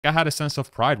I had a sense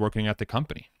of pride working at the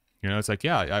company. You know, it's like,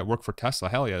 yeah, I work for Tesla.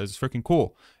 Hell yeah, this is freaking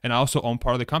cool. And I also own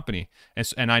part of the company.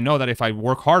 And I know that if I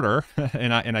work harder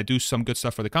and I do some good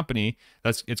stuff for the company,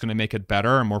 it's going to make it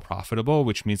better and more profitable,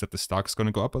 which means that the stock's going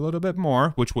to go up a little bit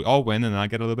more, which we all win, and I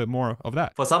get a little bit more of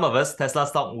that. For some of us, Tesla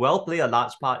stock will play a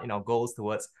large part in our goals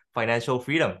towards financial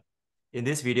freedom. In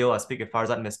this video, I speak with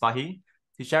Farzad Misbahi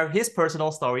to share his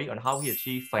personal story on how he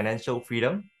achieved financial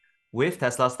freedom with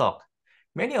Tesla stock.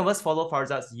 Many of us follow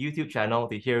Farzad's YouTube channel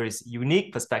to hear his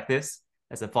unique perspectives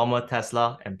as a former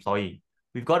Tesla employee.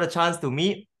 We've got a chance to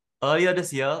meet earlier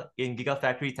this year in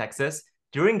Gigafactory, Texas,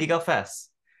 during GigaFest.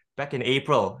 Back in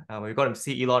April, we got to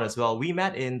see Elon as well. We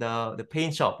met in the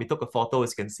paint shop. We took a photo,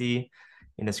 as you can see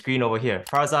in the screen over here.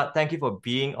 Farzad, thank you for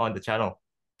being on the channel.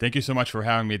 Thank you so much for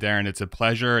having me, Darren. It's a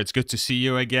pleasure. It's good to see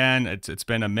you again. It's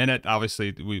been a minute.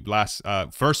 Obviously, we last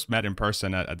first met in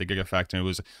person at the Gigafactory. It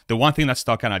was the one thing that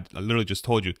stuck out. I literally just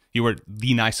told you, you were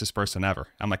the nicest person ever.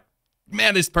 I'm like,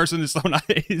 man, this person is so nice.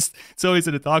 It's so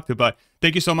easy to talk to. But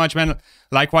thank you so much, man.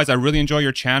 Likewise, I really enjoy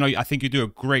your channel. I think you do a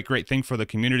great thing for the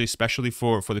community, especially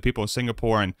for the people in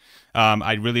Singapore. And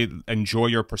I really enjoy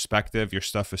your perspective. Your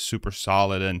stuff is super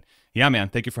solid. And yeah, man,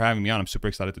 thank you for having me on. I'm super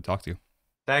excited to talk to you.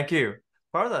 Thank you.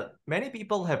 Further, many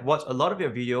people have watched a lot of your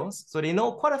videos, so they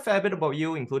know quite a fair bit about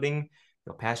you, including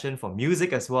your passion for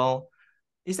music as well.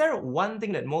 Is there one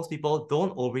thing that most people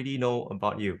don't already know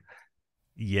about you?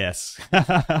 Yes.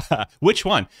 Which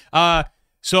one?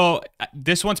 So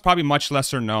this one's probably much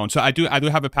lesser known. So I do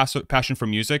have a passion for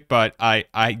music, but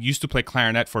I used to play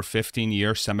clarinet for 15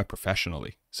 years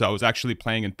semi-professionally. So I was actually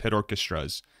playing in pit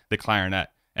orchestras, the clarinet,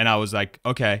 and I was like,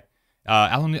 okay,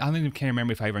 I don't even can't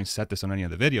remember if I even said this on any of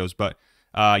the videos, but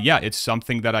yeah, it's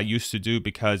something that I used to do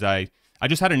because I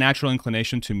just had a natural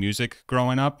inclination to music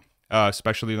growing up,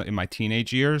 especially in my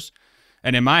teenage years.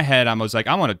 And in my head, I was like,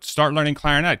 I want to start learning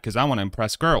clarinet because I want to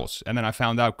impress girls. And then I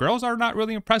found out girls are not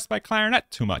really impressed by clarinet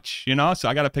too much, you know? So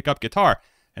I got to pick up guitar.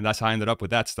 And that's how I ended up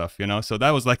with that stuff, you know? So that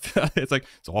was like,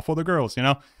 it's all for the girls, you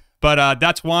know? But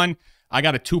that's one. I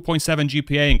got a 2.7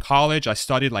 GPA in college. I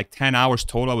studied like 10 hours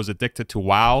total. I was addicted to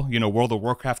WoW, you know, World of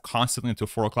Warcraft constantly until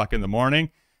 4 o'clock in the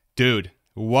morning. Dude,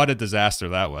 what a disaster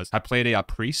that was. I played a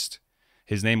priest.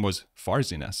 His name was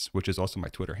Farziness, which is also my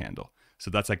Twitter handle. So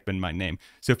that's like been my name.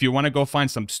 So if you want to go find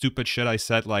some stupid shit I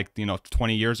said like, you know,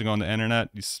 20 years ago on the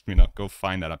internet, just, you know, go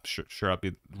find that. I'm sure I'll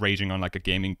be raging on like a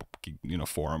gaming, you know,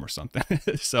 forum or something.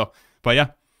 So, but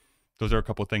yeah, those are a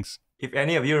couple of things. If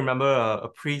any of you remember a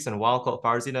priest and WoW called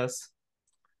Farziness,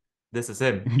 this is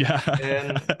him. Yeah.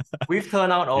 And we've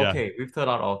turned out Yeah. okay. We've turned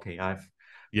out okay. I've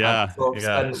Yeah. Yeah.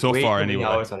 spent So way far too many anyway.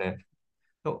 hours on it.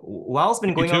 So WoW's been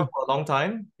You going on too. for a long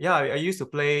time. Yeah, I used to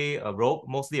play a rogue,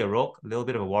 mostly a rogue, a little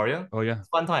bit of a warrior. Oh yeah. It's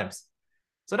fun times.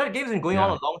 So that game's been going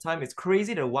on Yeah. a long time. It's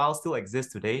crazy that WoW still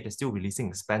exists today. They're still releasing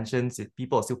expansions.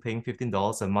 People are still paying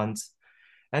 $15 a month.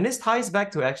 And this ties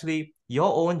back to actually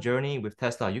your own journey with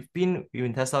Tesla. You've been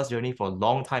in Tesla's journey for a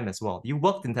long time as well. You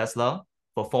worked in Tesla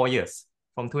for 4 years,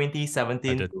 from I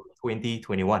 2017 did. to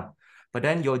 2021. But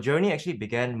then your journey actually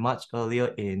began much earlier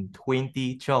in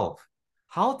 2012.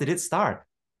 How did it start?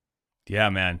 Yeah,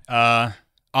 man.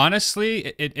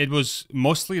 Honestly, it was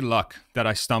mostly luck that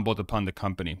I stumbled upon the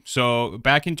company. So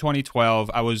back in 2012,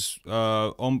 I was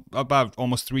about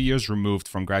almost 3 years removed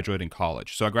from graduating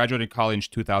college. So I graduated college in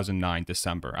 2009,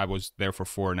 December. I was there for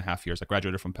 4.5 years. I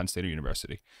graduated from Penn State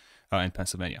University in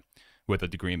Pennsylvania with a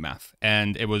degree in math.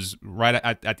 And it was right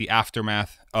at the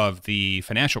aftermath of the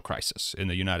financial crisis in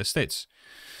the United States.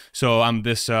 So I'm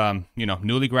this, you know,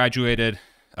 newly graduated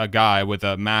a guy with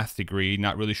a math degree,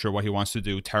 not really sure what he wants to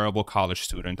do, terrible college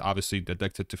student, obviously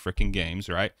addicted to freaking games,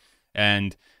 right?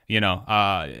 And, you know,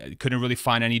 couldn't really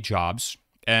find any jobs.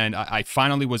 And I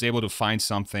finally was able to find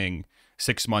something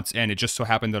 6 months in. It just so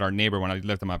happened that our neighbor, when I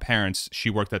lived with my parents, she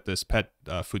worked at this pet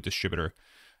food distributor.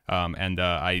 And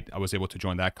I was able to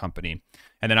join that company.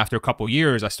 And then after a couple of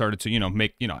years, I started to, you know,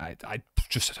 make, you know, I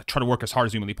just try to work as hard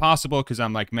as humanly possible because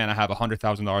I'm like, man, I have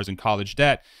 $100,000 in college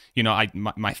debt. You know,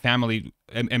 my family,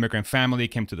 immigrant family,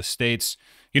 came to the States.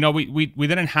 You know, we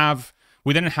didn't have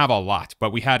a lot,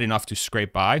 but we had enough to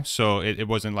scrape by. So it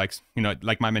wasn't like, you know,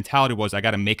 like my mentality was, I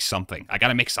got to make something. I got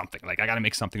to make something. Like I got to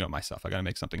make something of myself. I got to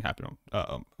make something happen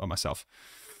of myself.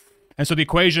 And so the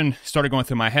equation started going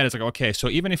through my head. It's like, okay, so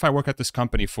even if I work at this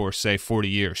company for, say, 40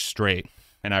 years straight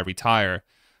and I retire,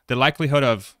 the likelihood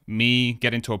of me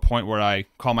getting to a point where I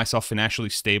call myself financially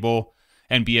stable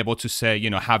and be able to say, you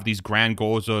know, have these grand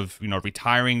goals of, you know,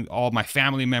 retiring all my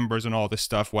family members and all this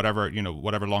stuff, whatever, you know,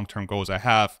 whatever long-term goals I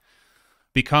have,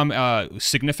 become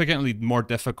significantly more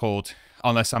difficult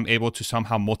unless I'm able to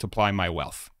somehow multiply my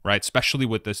wealth, right? Especially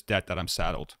with this debt that I'm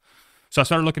saddled. So I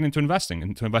started looking into investing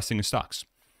in stocks.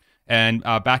 And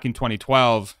back in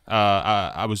 2012,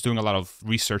 I was doing a lot of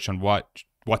research on what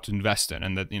to invest in,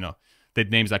 and that, the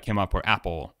names that came up were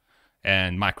Apple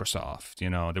and Microsoft.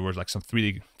 There was like some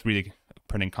 3D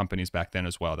printing companies back then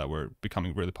as well that were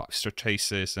becoming really popular,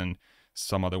 Stratasys and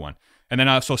some other one. And then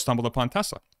I also stumbled upon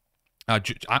Tesla.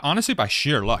 Honestly, by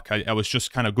sheer luck, I was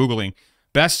just kind of Googling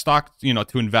best stock,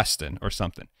 to invest in or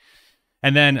something.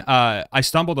 And then I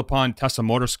stumbled upon Tesla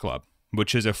Motors Club,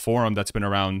 which is a forum that's been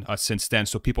around since then.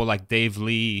 So people like Dave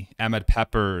Lee, Emmett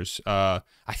Peppers, I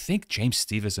think James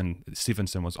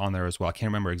Stevenson was on there as well. I can't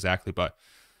remember exactly, but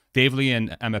Dave Lee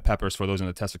and Emmett Peppers, for those in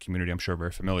the Tesla community, I'm sure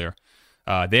very familiar.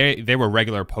 They were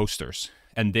regular posters.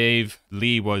 And Dave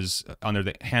Lee was under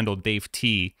the handle Dave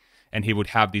T, and he would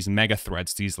have these mega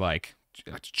threads, these like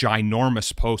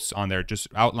ginormous posts on there just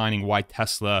outlining why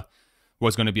Tesla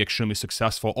was going to be extremely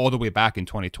successful all the way back in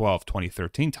 2012,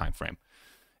 2013 timeframe.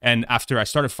 And after I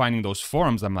started finding those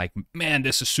forums, I'm like, man,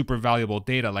 this is super valuable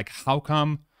data. Like, how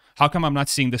come I'm not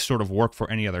seeing this sort of work for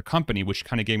any other company? Which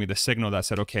kind of gave me the signal that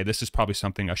said, okay, this is probably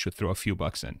something I should throw a few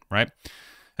bucks in, right?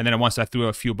 And then once I threw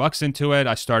a few bucks into it,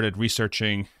 I started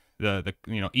researching the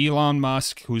Elon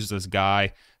Musk, who's this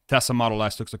guy. Tesla Model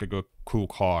S looks like a good, cool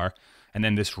car. And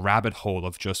then this rabbit hole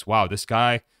of just, wow, this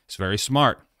guy is very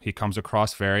smart. He comes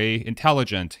across very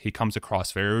intelligent. He comes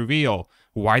across very real.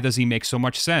 Why does he make so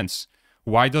much sense?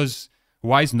 Why does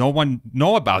no one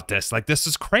know about this? Like, this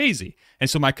is crazy. And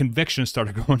so my conviction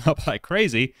started going up like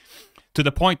crazy, to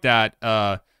the point that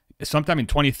sometime in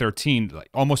 2013, like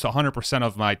almost 100%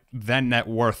 of my then net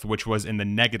worth, which was in the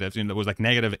negatives, it was like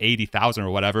negative 80,000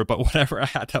 or whatever, but whatever I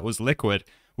had that was liquid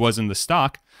was in the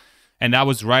stock. And that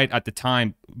was right at the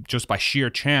time, just by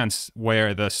sheer chance,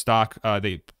 where the stock,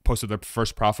 they posted their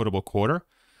first profitable quarter.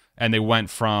 And they went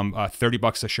from 30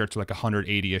 bucks a share to like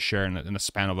 180 a share in a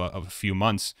span of a few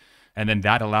months. And then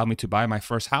that allowed me to buy my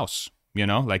first house.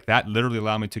 Like that literally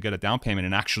allowed me to get a down payment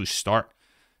and actually start,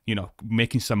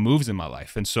 making some moves in my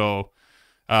life. And so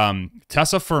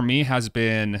Tesla for me has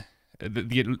been,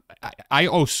 I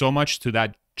owe so much to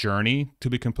that journey, to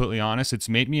be completely honest. It's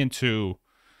made me into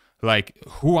like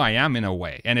who I am in a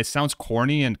way. And it sounds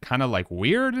corny and kind of like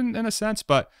weird in a sense,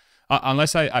 but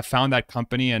unless I found that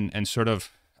company and sort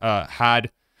of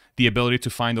had the ability to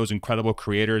find those incredible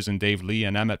creators and Dave Lee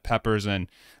and Emmett Peppers and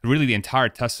really the entire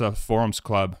Tesla Forums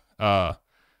Club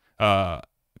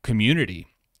community,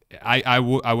 I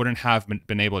wouldn't have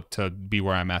been able to be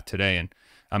where I'm at today. And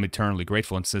I'm eternally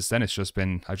grateful. And since then,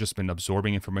 I've just been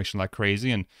absorbing information like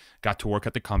crazy, and got to work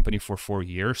at the company for 4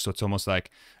 years. So it's almost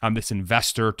like I'm this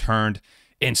investor turned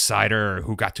insider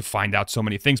who got to find out so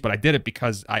many things. But I did it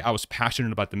because I was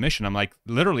passionate about the mission. I'm like,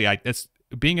 literally, it's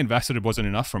being invested wasn't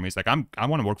enough for me. It's like, I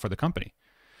want to work for the company.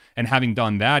 And having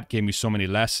done that gave me so many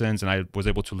lessons, and I was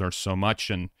able to learn so much.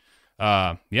 And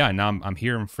yeah, now I'm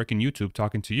here on freaking YouTube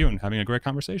talking to you and having a great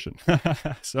conversation.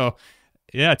 So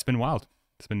yeah, it's been wild.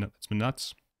 It's been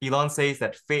nuts. Elon says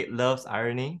that fate loves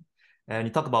irony, and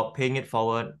you talk about paying it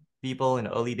forward. People in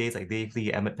the early days like Dave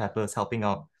Lee, Emmett Peppers helping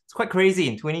out. It's quite crazy.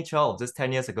 In 2012, just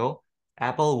 10 years ago,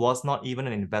 Apple was not even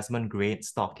an investment grade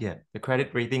stock yet. The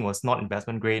credit rating was not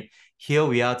investment grade. Here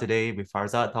we are today with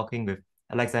Farzad talking with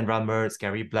Alexandra Mertz,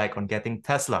 Gary Black on getting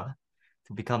Tesla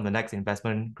to become the next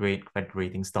investment grade credit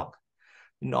rating stock.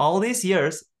 In all these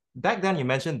years, back then you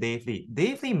mentioned Dave Lee.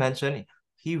 Dave Lee mentioned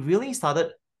he really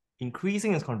started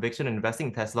increasing his conviction in investing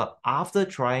in Tesla after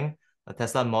trying a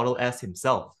Tesla Model S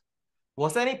himself.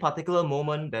 Was there any particular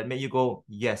moment that made you go,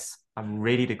 yes, I'm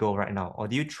ready to go right now? Or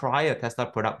do you try a Tesla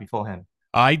product beforehand?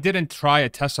 I didn't try a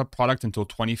Tesla product until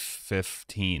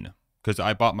 2015, because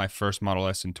I bought my first Model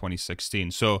S in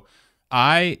 2016. So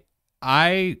my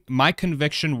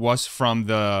conviction was from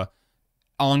the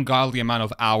ungodly amount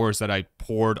of hours that I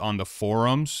poured on the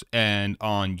forums and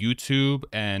on YouTube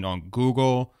and on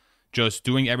Google, just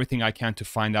doing everything I can to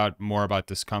find out more about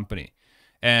this company.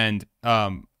 And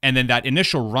then that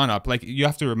initial run up, like, you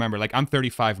have to remember, like, I'm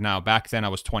 35 now. Back then I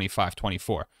was 25,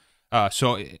 24.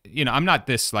 So, I'm not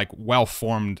this like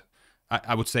well-formed,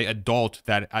 I would say, adult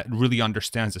that really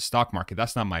understands the stock market.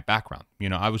 That's not my background.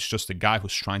 I was just a guy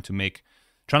who's trying to make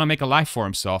a life for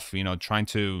himself, trying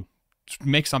to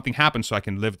make something happen so I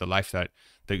can live the life that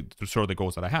the sort of the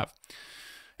goals that I have.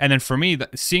 And then for me,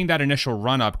 seeing that initial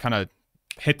run up kind of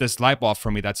hit this light bulb for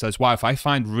me that says, wow, if I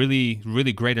find really,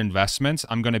 really great investments,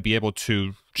 I'm going to be able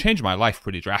to change my life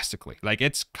pretty drastically. Like,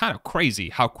 it's kind of crazy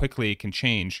how quickly it can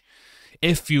change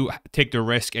if you take the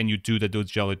risk and you do the due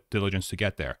diligence to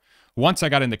get there. Once I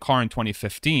got in the car in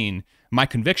 2015, my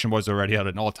conviction was already at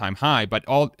an all-time high, but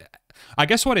I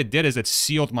guess what it did is it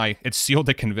sealed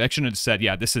the conviction and said,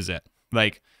 yeah, this is it.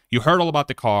 Like, you heard all about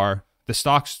the car. The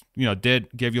stocks, did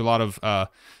give you a lot of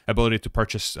ability to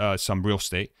purchase some real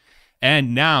estate.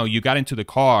 And now you got into the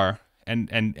car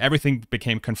and everything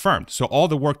became confirmed. So all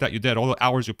the work that you did, all the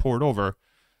hours you poured over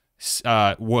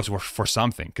was for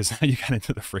something, because now you got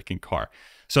into the freaking car.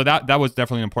 So that was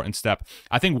definitely an important step.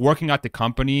 I think working at the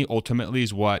company ultimately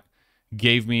is what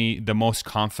gave me the most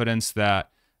confidence that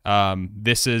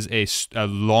this is a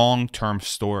long-term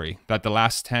story, that the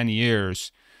last 10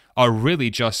 years are really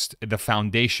just the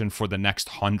foundation for the next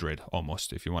 100,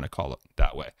 almost, if you want to call it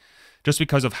that way. Just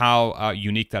because of how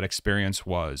unique that experience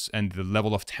was and the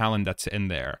level of talent that's in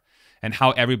there and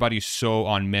how everybody's so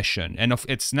on mission. And if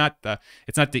it's not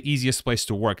the easiest place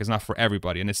to work. It's not for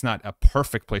everybody, and it's not a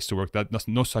perfect place to work. That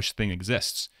no such thing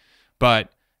exists.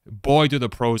 But boy, do the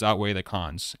pros outweigh the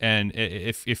cons. And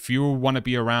if you want to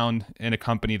be around in a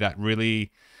company that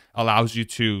really allows you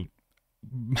to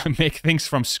make things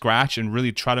from scratch and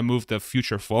really try to move the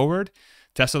future forward,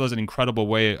 Tesla is an incredible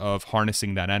way of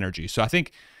harnessing that energy. So I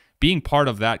think being part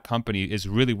of that company is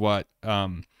really what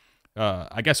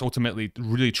I guess ultimately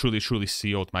really truly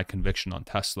sealed my conviction on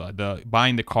Tesla.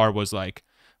 Buying the car was like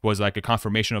a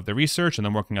confirmation of the research, and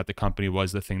then working at the company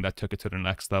was the thing that took it to the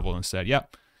next level and said,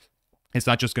 yep, it's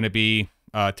not just going to be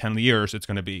 10 years, it's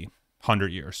going to be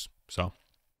 100 years. So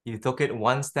you took it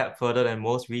one step further than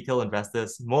most retail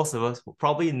investors. Most of us will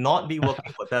probably not be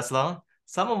working for Tesla.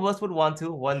 Some of us would want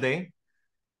to one day.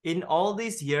 In all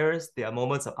these years, there are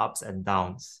moments of ups and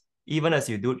downs. Even as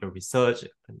you do your research,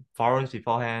 forums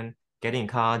beforehand, getting a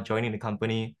car, joining the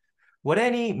company, were there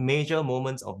any major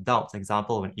moments of doubt? For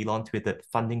example, when Elon tweeted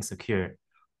funding secure,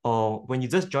 or when you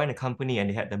just joined a company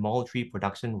and they had the Model 3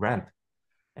 production ramp?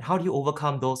 And how do you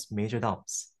overcome those major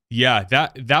doubts? Yeah,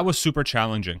 that was super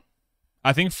challenging.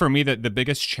 I think for me that the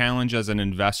biggest challenge as an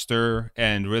investor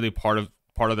and really part of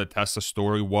the Tesla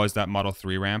story was that Model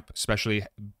 3 ramp, especially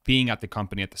being at the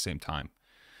company at the same time.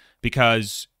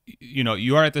 Because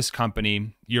you are at this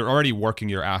company, you're already working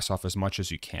your ass off as much as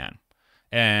you can.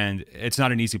 And it's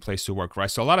not an easy place to work,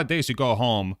 right? So a lot of days you go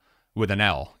home with an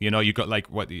L. You go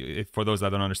for those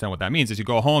that don't understand what that means, is you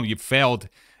go home, you failed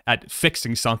at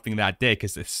fixing something that day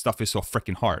because this stuff is so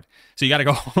freaking hard. So you got to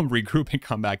go home, regroup, and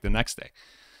come back the next day.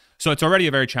 So it's already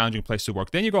a very challenging place to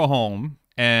work. Then you go home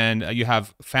and you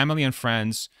have family and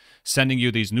friends sending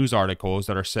you these news articles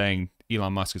that are saying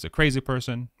Elon Musk is a crazy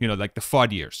person, like the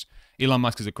FUD years. Elon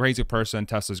Musk is a crazy person.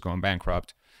 Tesla's going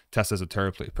bankrupt. Tesla's a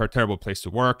terrible place to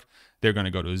work. They're going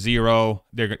to go to zero.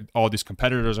 All these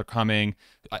competitors are coming.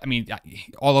 I mean,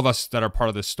 all of us that are part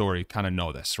of this story kind of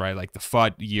know this, right? Like the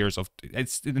FUD years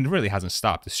it really hasn't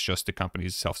stopped. It's just the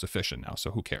company's self-sufficient now,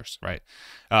 so who cares, right?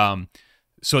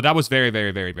 So that was very,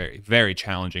 very, very, very, very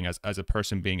challenging as a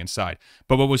person being inside.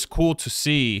 But what was cool to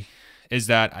see is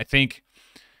that I think,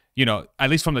 at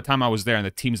least from the time I was there and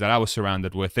the teams that I was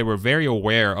surrounded with, they were very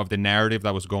aware of the narrative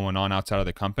that was going on outside of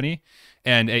the company.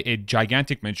 And a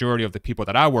gigantic majority of the people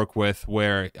that I work with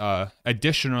were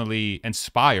additionally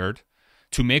inspired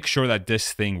to make sure that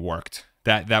this thing worked,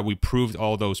 that we proved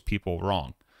all those people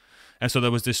wrong. And so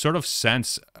there was this sort of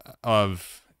sense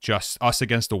of just us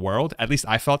against the world. At least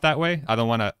I felt that way. I don't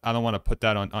want to put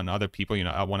that on other people.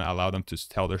 I want to allow them to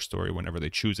tell their story whenever they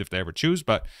choose, if they ever choose.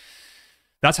 But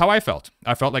that's how I felt.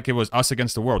 I felt like it was us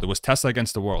against the world. It was Tesla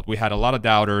against the world. We had a lot of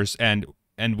doubters, and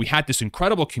we had this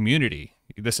incredible community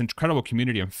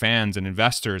of fans and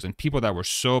investors and people that were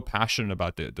so passionate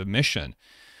about the mission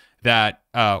that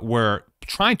were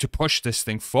trying to push this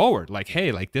thing forward. Like,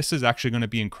 hey, like this is actually going to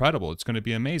be incredible. It's going to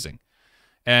be amazing.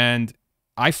 And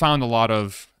I found a lot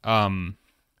of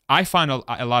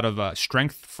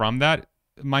strength from that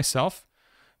myself,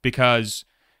 because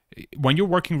when you're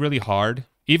working really hard,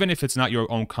 even if it's not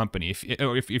your own company,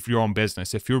 if your own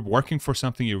business, if you're working for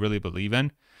something you really believe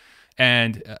in,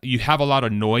 and you have a lot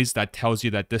of noise that tells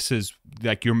you that this is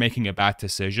like you're making a bad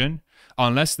decision,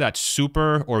 unless that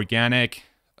super organic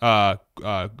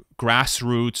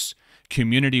grassroots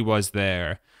community was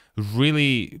there,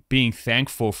 really being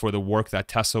thankful for the work that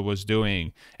Tesla was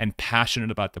doing and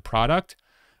passionate about the product,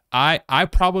 I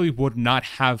probably would not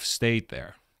have stayed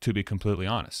there, to be completely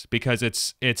honest, because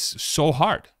it's so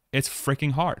hard. It's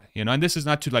freaking hard, and this is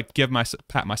not to like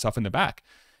pat myself in the back.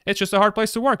 It's just a hard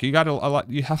place to work. You have a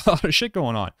lot of shit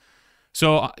going on.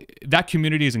 So that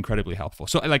community is incredibly helpful.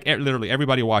 So like literally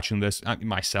everybody watching this,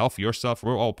 myself, yourself,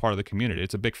 we're all part of the community.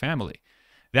 It's a big family.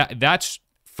 That's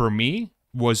for me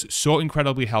was so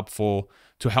incredibly helpful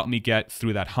to help me get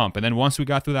through that hump. And then once we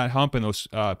got through that hump and those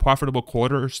profitable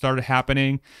quarters started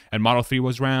happening, and Model 3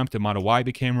 was ramped, and Model Y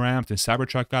became ramped, and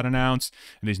Cybertruck got announced,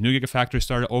 and these new Gigafactories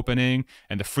started opening,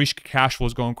 and the free cash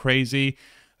was going crazy,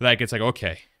 like it's like,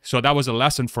 okay, So that was a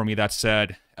lesson for me that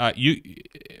said,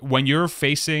 when you're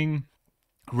facing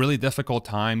really difficult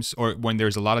times or when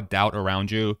there's a lot of doubt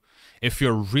around you, if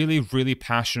you're really, really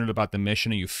passionate about the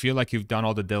mission and you feel like you've done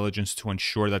all the diligence to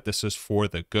ensure that this is for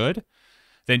the good,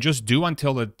 then just do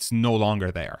until it's no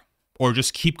longer there, or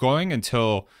just keep going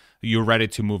until you're ready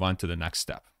to move on to the next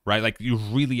step, right? Like you're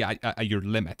really at your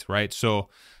limit, right? So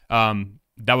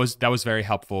that was very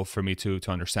helpful for me to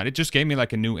understand. It just gave me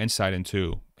like a new insight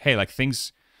into, hey, like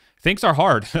things are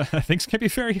hard. Things can be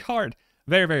very hard,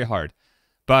 very, very hard.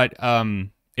 But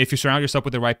if you surround yourself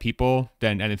with the right people,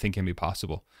 then anything can be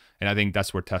possible. And I think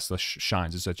that's where Tesla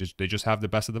shines, is that they just have the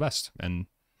best of the best. And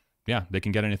yeah, they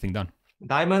can get anything done.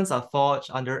 Diamonds are forged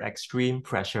under extreme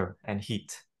pressure and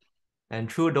heat.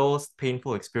 And through those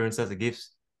painful experiences, it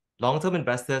gives long-term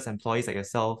investors, employees like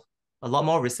yourself, a lot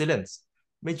more resilience.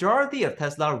 Majority of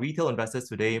Tesla retail investors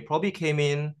today probably came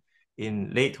in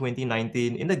late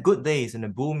 2019, in the good days, in the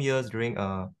boom years during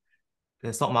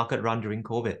the stock market run during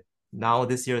COVID. Now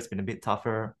this year it's been a bit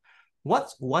tougher.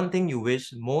 What's one thing you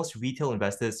wish most retail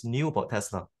investors knew about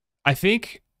Tesla? I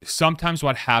think sometimes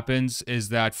what happens is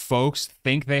that folks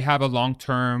think they have a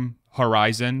long-term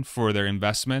horizon for their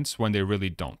investments when they really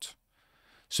don't.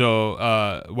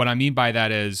 So what I mean by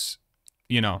that is,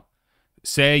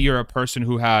 say you're a person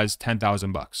who has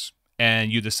 10,000 bucks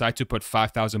and you decide to put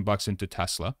 5,000 bucks into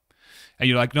Tesla. And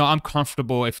you're like, no, I'm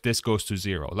comfortable if this goes to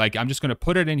zero. Like, I'm just going to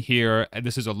put it in here. And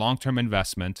this is a long-term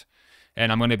investment and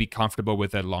I'm going to be comfortable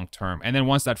with it long-term. And then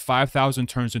once that 5,000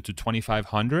 turns into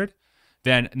 2,500,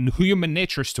 then human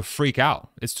nature is to freak out.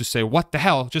 It's to say, what the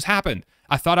hell just happened?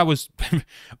 I thought I was,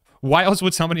 why else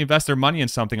would somebody invest their money in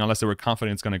something unless they were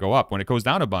confident it's going to go up? When it goes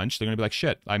down a bunch, they're going to be like,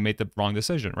 shit, I made the wrong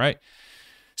decision, right?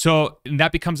 So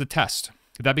that becomes a test.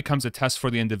 That becomes a test for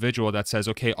the individual that says,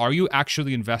 okay, are you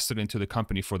actually invested into the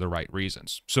company for the right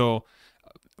reasons? So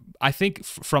I think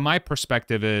from my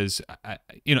perspective is,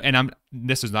 and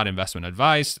this is not investment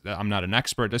advice. I'm not an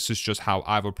expert. This is just how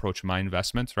I've approached my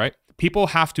investments, right? People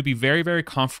have to be very, very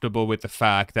comfortable with the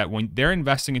fact that when they're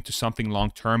investing into something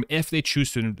long-term, if they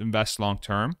choose to invest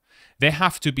long-term, they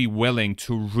have to be willing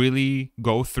to really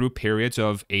go through periods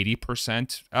of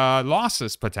 80%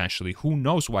 losses potentially. Who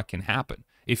knows what can happen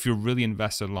if you're really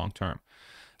invested long-term.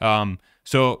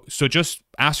 So just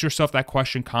ask yourself that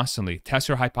question constantly. Test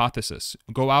your hypothesis.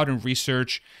 Go out and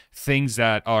research things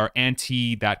that are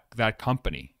anti that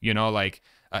company. Like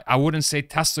I wouldn't say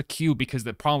Tesla Q, because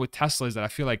the problem with Tesla is that I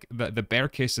feel like the bear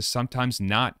case is sometimes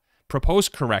not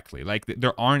proposed correctly. Like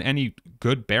there aren't any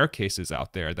good bear cases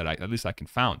out there that at least I can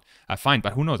find.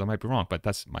 But who knows? I might be wrong, but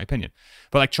that's my opinion.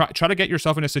 But like try to get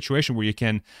yourself in a situation where you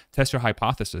can test your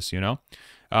hypothesis,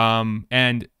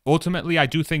 and ultimately, I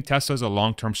do think Tesla is a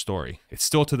long-term story. It's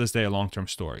still to this day a long-term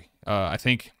story. I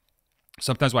think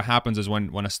sometimes what happens is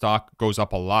when a stock goes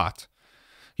up a lot,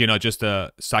 just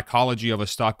the psychology of a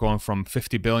stock going from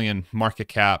 50 billion market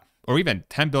cap or even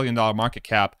 $10 billion market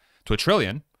cap to $1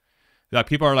 trillion, that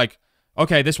people are like,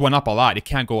 okay, this went up a lot. It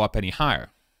can't go up any higher,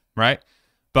 right?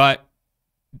 But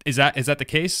is that the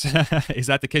case? Is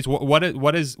that the case?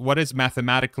 What is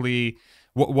mathematically?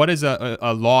 What is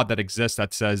a law that exists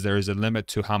that says there is a limit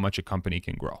to how much a company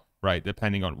can grow, right?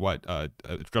 Depending on what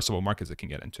addressable markets it can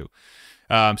get into.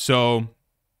 So,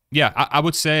 yeah, I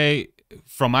would say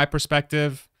from my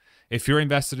perspective, if you're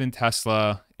invested in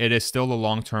Tesla, it is still a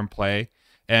long-term play.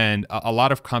 And a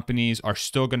lot of companies are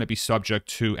still going to be subject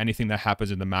to anything that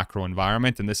happens in the macro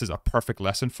environment. And this is a perfect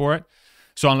lesson for it.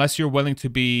 So unless you're willing to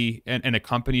be in a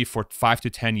company for 5 to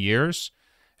 10 years,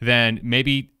 then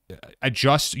maybe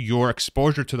adjust your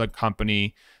exposure to the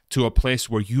company to a place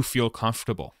where you feel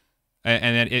comfortable.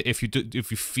 And then if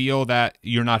you feel that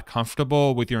you're not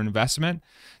comfortable with your investment,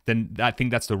 then I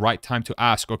think that's the right time to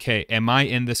ask, okay, am I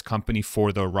in this company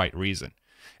for the right reason?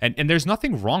 And there's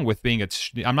nothing wrong with being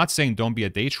I'm not saying don't be a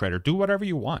day trader. Do whatever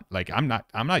you want. Like I'm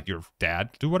not your dad.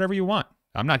 Do whatever you want.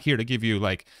 I'm not here to give you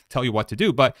tell you what to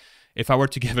do. But if I were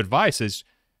to give advice, is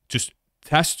just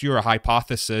test your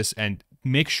hypothesis and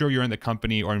make sure you're in the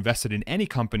company or invested in any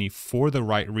company for the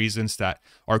right reasons that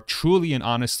are truly and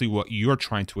honestly what you're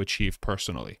trying to achieve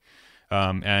personally.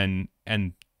 And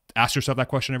ask yourself that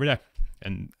question every day.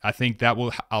 And I think that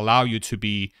will allow you to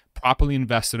be properly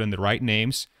invested in the right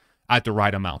names at the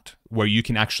right amount, where you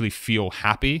can actually feel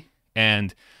happy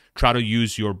and try to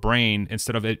use your brain.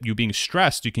 Instead of you being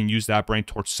stressed, you can use that brain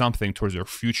towards something, towards your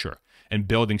future and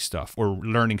building stuff or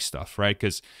learning stuff, right?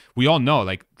 Because we all know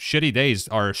shitty days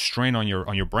are a strain on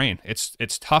your brain.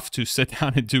 It's tough to sit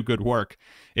down and do good work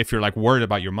if you're worried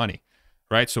about your money,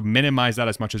 right? So minimize that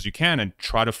as much as you can and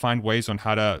try to find ways on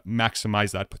how to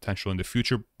maximize that potential in the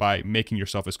future by making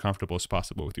yourself as comfortable as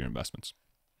possible with your investments.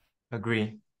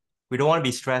 Agree. We don't want to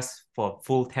be stressed for a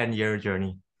full 10-year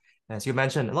journey. As you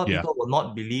mentioned, a lot of Yeah. people will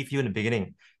not believe you in the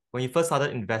beginning. When you first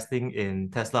started investing in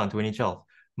Tesla in 2012,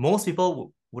 most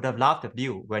people would have laughed at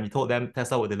you when you told them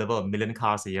Tesla would deliver 1 million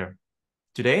cars a year.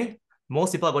 Today,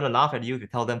 most people are going to laugh at you if you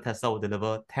tell them Tesla will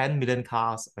deliver 10 million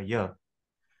cars a year.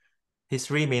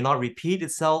 History may not repeat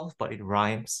itself, but it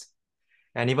rhymes.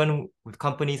 And even with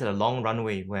companies at a long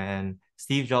runway, when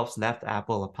Steve Jobs left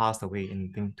Apple or passed away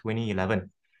in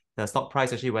 2011, the stock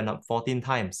price actually went up 14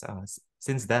 times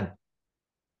since then.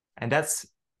 And that's,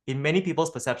 in many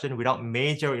people's perception, without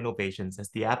major innovations. There's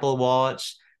the Apple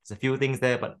Watch, there's a few things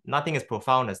there, but nothing as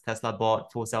profound as Tesla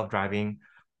bought, full self-driving,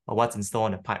 or what's in store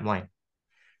in the pipeline.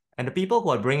 And the people who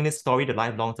are bringing this story to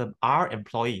life long term are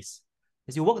employees.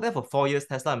 As you work there for 4 years,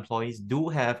 Tesla employees do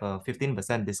have a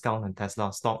 15% discount on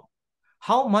Tesla stock.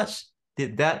 How much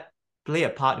did that play a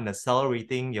part in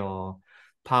accelerating your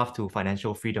path to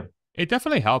financial freedom? It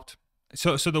definitely helped.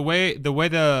 So the way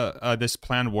this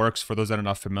plan works, for those that are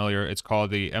not familiar, it's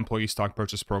called the Employee Stock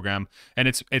Purchase Program, and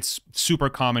it's super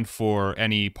common for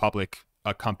any public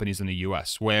companies in the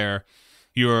U.S. where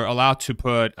you're allowed to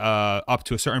put up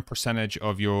to a certain percentage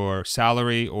of your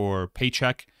salary or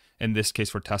paycheck. In this case,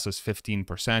 for Tesla's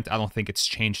 15%. I don't think it's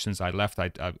changed since I left.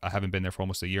 I haven't been there for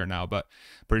almost a year now, but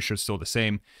pretty sure it's still the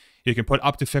same. You can put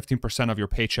up to 15% of your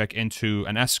paycheck into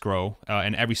an escrow,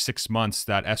 and every 6 months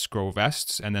that escrow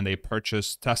vests, and then they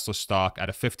purchase Tesla stock at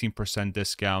a 15%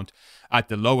 discount at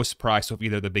the lowest price of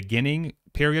either the beginning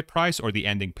period price or the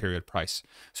ending period price.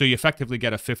 So you effectively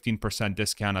get a 15%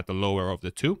 discount at the lower of the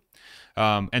two.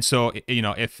 And so, you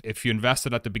know, if you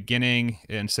invested at the beginning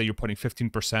and say you're putting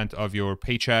 15% of your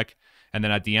paycheck, and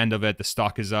then at the end of it, the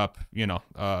stock is up, you know,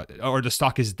 or the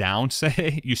stock is down,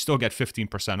 say, you still get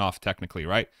 15% off technically,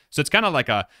 right? So it's kind of like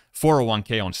a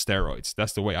 401k on steroids.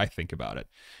 That's the way I think about it.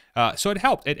 So it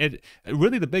helped. It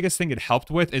really, the biggest thing it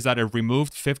helped with is that it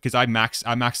removed because I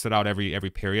maxed it out every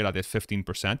period. I did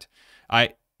 15%.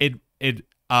 It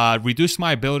reduced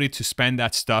my ability to spend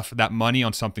that money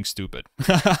on something stupid.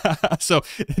 So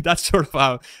that's sort of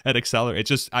how it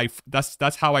accelerates.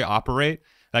 That's how I operate.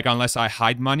 Like, unless I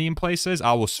hide money in places,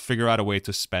 I will figure out a way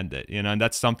to spend it, you know, and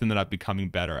that's something that I'm becoming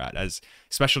better at,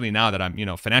 especially now that I'm, you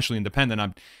know, financially independent.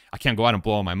 I can't go out and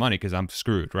blow all my money because I'm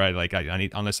screwed, right? Like I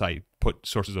need, unless I put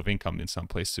sources of income in some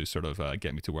place to sort of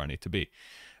get me to where I need to be.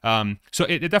 So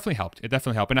it definitely helped. It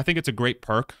definitely helped. And I think it's a great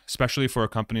perk, especially for a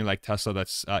company like Tesla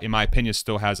that's, in my opinion,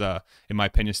 still has a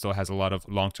lot of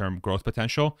long-term growth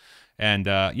potential. And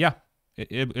yeah,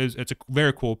 it's a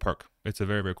very cool perk. It's a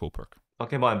very, very cool perk.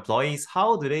 Talking about employees,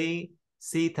 how do they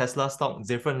see Tesla stock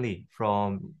differently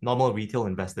from normal retail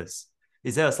investors?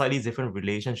 Is there a slightly different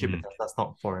relationship with Tesla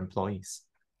stock for employees?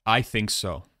 I think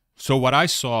so. So what I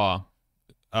saw,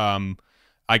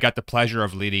 I got the pleasure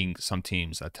of leading some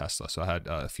teams at Tesla. So I had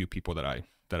a few people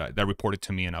that reported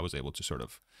to me, and I was able to sort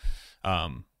of,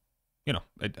 you know,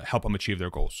 help them achieve their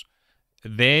goals.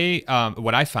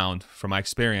 What I found from my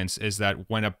experience is that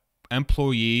when an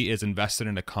employee is invested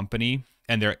in a company,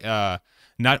 and they're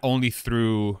not only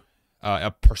through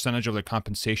a percentage of their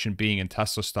compensation being in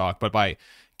Tesla stock, but by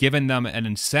giving them an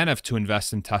incentive to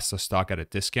invest in Tesla stock at a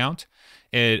discount,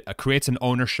 it creates an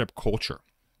ownership culture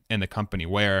in the company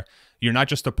where you're not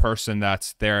just a person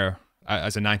that's there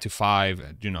as a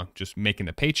 9-to-5, you know, just making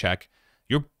a paycheck.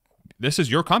 This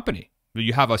is your company.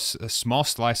 You have a small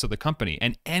slice of the company,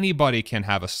 and anybody can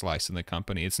have a slice in the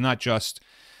company. It's not just,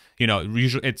 you know,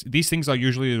 usually these things are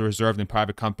usually reserved in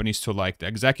private companies to like the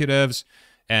executives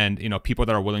and, you know, people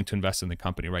that are willing to invest in the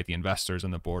company, right? The investors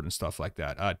and the board and stuff like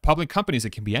that. Public companies,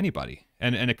 it can be anybody.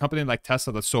 And a company like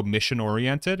Tesla that's so mission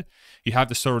oriented, you have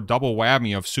this sort of double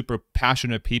whammy of super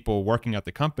passionate people working at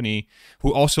the company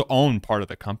who also own part of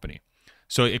the company.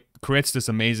 So it creates this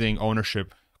amazing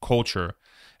ownership culture.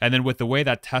 And then with the way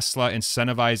that Tesla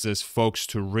incentivizes folks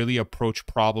to really approach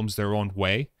problems their own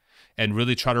way, and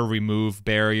really try to remove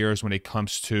barriers when it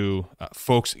comes to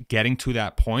folks getting to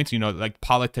that point. You know, like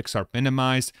politics are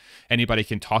minimized. Anybody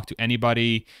can talk to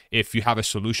anybody. If you have a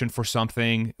solution for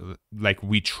something, like,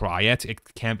 we try it.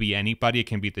 It can't be anybody. It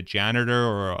can be the janitor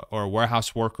or a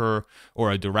warehouse worker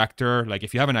or a director. Like,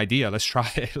 if you have an idea, let's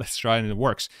try it. Let's try it and it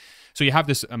works. So you have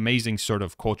this amazing sort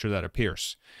of culture that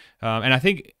appears. And I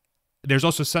think there's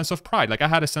also a sense of pride. Like, I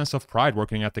had a sense of pride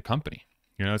working at the company.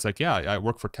 You know, it's like, yeah, I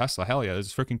work for Tesla. Hell yeah, this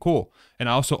is freaking cool. And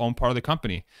I also own part of the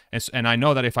company. And I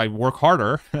know that if I work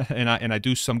harder and I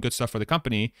do some good stuff for the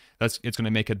company, it's going to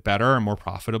make it better and more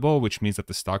profitable, which means that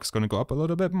the stock's going to go up a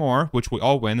little bit more, which we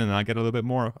all win, and I get a little bit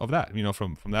more of that, you know,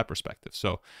 from that perspective.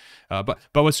 So, but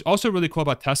what's also really cool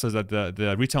about Tesla is that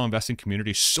the retail investing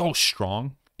community is so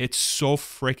strong. It's so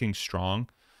freaking strong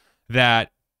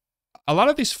that a lot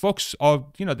of these folks are,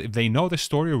 they know the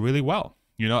story really well.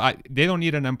 They don't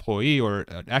need an employee or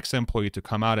an ex-employee to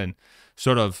come out and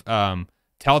sort of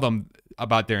tell them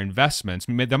about their investments.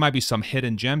 There might be some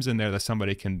hidden gems in there that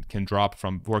somebody can drop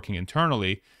from working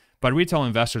internally, but retail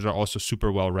investors are also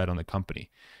super well read on the company.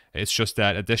 It's just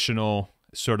that additional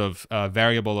sort of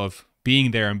variable of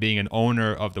being there and being an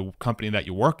owner of the company that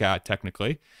you work at,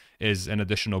 technically, is an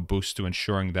additional boost to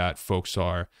ensuring that folks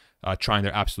are trying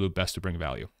their absolute best to bring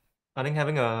value. I think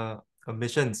having a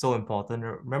mission is so important.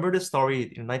 Remember the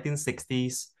story in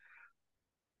 1960s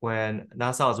when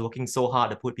NASA was working so hard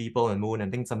to put people on the moon, and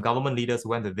I think some government leaders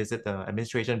went to visit the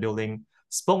administration building,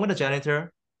 spoke with the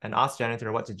janitor, and asked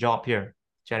janitor, what's your job here?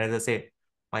 Janitor said,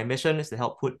 my mission is to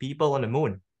help put people on the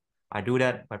moon. I do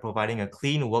that by providing a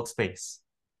clean workspace.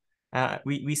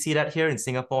 We see that here in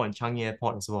Singapore and Changi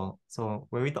Airport as well. So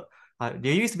when we thought,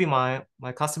 they used to be my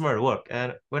customer at work,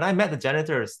 and when I met the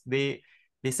janitors, they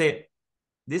said,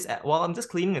 while I'm just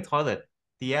cleaning the toilet,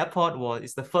 the airport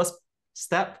is the first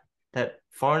step that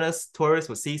foreigners, tourists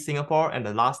will see Singapore, and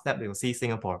the last step they will see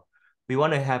Singapore. We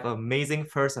want to have amazing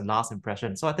first and last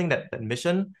impression. So I think that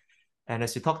mission, and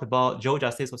as you talked about, Joe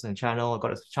Justice was on the channel, I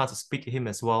got a chance to speak to him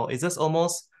as well. It just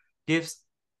almost gives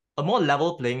a more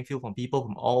level playing field from people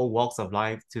from all walks of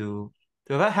life to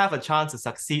have a chance to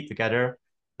succeed together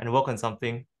and work on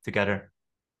something together.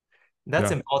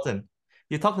 That's important.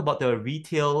 You talked about the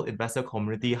retail investor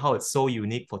community, how it's so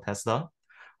unique for Tesla.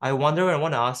 I want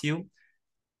to ask you,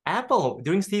 Apple,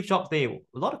 during Steve Jobs' day, a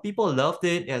lot of people loved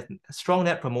it as a strong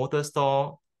net promoter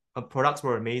store. Products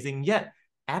were amazing. Yet,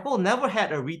 Apple never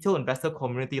had a retail investor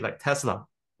community like Tesla,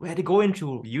 where they go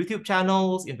into YouTube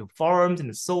channels, into forums,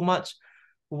 into so much.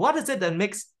 What is it that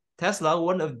makes Tesla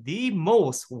one of the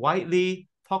most widely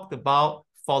talked about,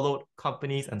 followed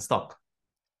companies and stock?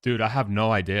 Dude, I have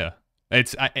no idea.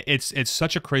 It's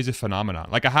such a crazy phenomenon.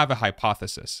 Like, I have a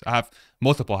hypothesis. I have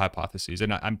multiple hypotheses,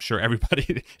 and I'm sure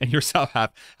everybody and yourself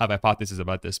have hypotheses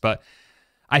about this. But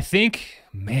I think,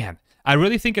 man, I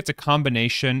really think it's a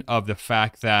combination of the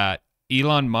fact that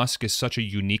Elon Musk is such a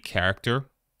unique character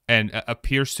and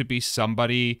appears to be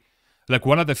somebody, like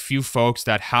one of the few folks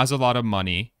that has a lot of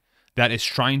money, that is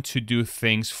trying to do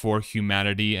things for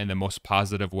humanity in the most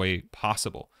positive way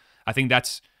possible. I think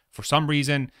that's, for some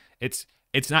reason, it's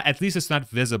not, at least it's not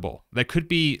visible. There could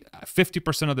be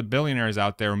 50% of the billionaires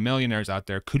out there, millionaires out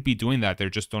there could be doing that. They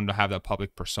just don't have that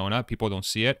public persona. People don't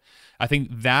see it. I think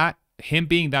that him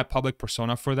being that public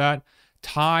persona for that,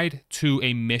 tied to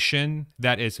a mission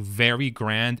that is very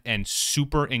grand and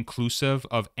super inclusive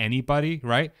of anybody,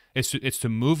 right? It's to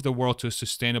move the world to a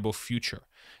sustainable future.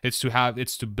 It's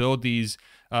to build these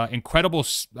incredible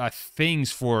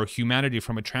things for humanity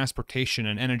from a transportation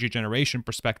and energy generation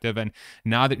perspective. And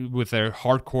now that with their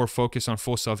hardcore focus on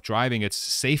full self-driving, it's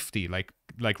safety, like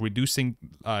reducing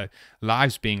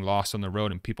lives being lost on the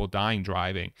road and people dying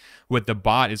driving. With the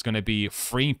bot, is going to be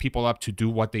freeing people up to do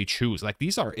what they choose. Like,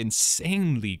 these are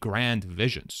insanely grand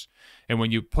visions. And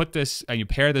when you put this and you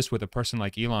pair this with a person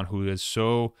like Elon, who is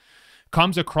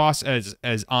comes across as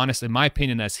honest, in my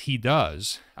opinion, as he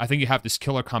does, I think you have this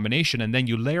killer combination. And then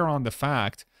you layer on the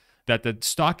fact that the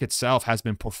stock itself has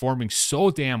been performing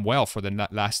so damn well for the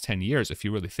last 10 years. If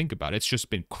you really think about it, it's just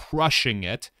been crushing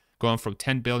it, going from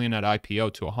 10 billion at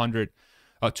IPO to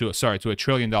 $1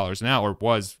 trillion now, or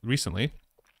was recently.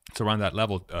 It's around that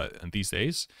level these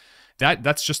days.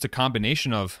 That's just a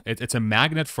combination of it's a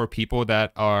magnet for people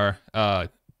that are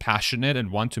passionate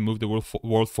and want to move the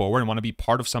world forward and want to be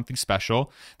part of something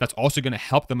special that's also going to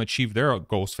help them achieve their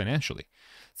goals financially.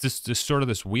 It's just sort of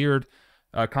this weird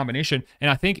combination. And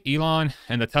I think Elon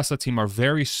and the Tesla team are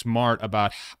very smart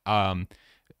about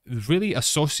really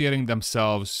associating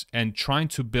themselves and trying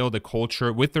to build a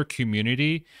culture with their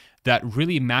community that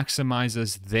really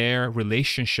maximizes their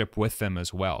relationship with them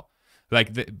as well.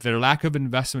 Like their lack of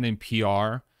investment in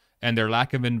PR and their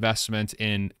lack of investment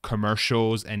in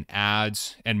commercials and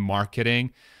ads and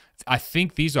marketing, I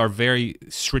think these are very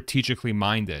strategically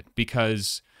minded,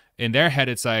 because in their head,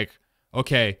 it's like,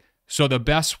 okay, so the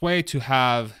best way to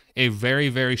have a very,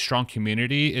 very strong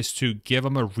community is to give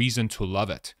them a reason to love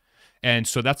it. And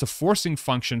so that's a forcing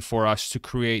function for us to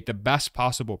create the best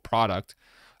possible product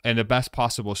and the best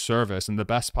possible service and the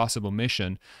best possible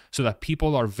mission, so that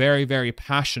people are very, very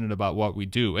passionate about what we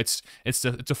do. It's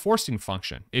a forcing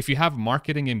function. If you have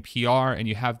marketing and PR and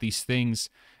you have these things,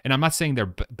 and I'm not saying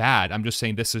they're bad, I'm just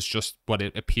saying this is just what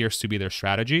it appears to be their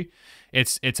strategy.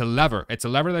 It's a lever. It's a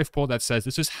lever they've pulled that says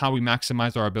this is how we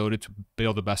maximize our ability to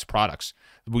build the best products.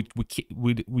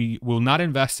 We will not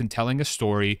invest in telling a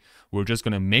story. We're just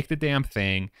going to make the damn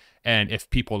thing. And if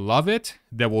people love it,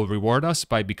 they will reward us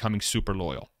by becoming super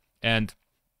loyal. And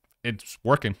it's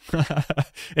working.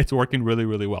 It's working really,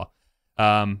 really well.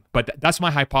 But that's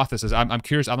my hypothesis. I'm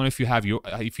curious. I don't know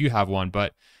if you have one,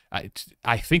 but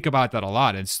I think about that a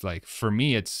lot. It's like, for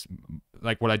me, it's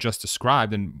like what I just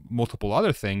described and multiple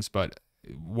other things. But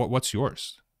what's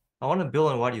yours? I want to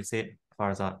build on what you said,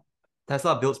 Farzad.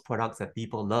 Tesla builds products that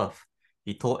people love.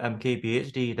 He told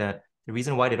MKBHD that the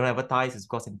reason why they don't advertise is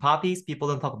because in parties, people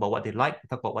don't talk about what they like, they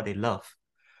talk about what they love.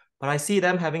 But I see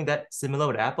them having that similar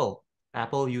with Apple.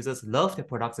 Apple users love their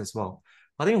products as well.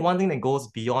 I think one thing that goes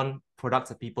beyond products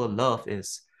that people love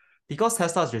is because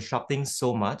Tesla is disrupting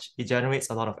so much, it generates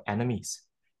a lot of enemies.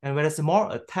 And when there's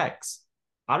more attacks,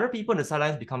 other people in the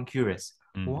sidelines become curious.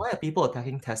 Mm. Why are people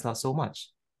attacking Tesla so much?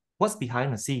 What's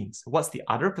behind the scenes? What's the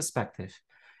other perspective?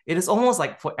 It is almost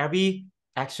like for every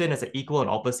action, there's an equal and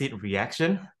opposite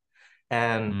reaction.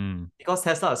 And Mm. because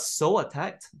Tesla is so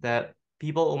attacked that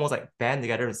people almost like band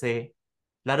together to say,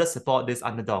 let us support this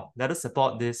underdog. Let us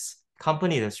support this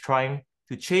company that's trying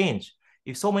to change.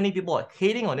 If so many people are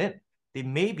hating on it, they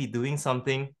may be doing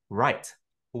something right.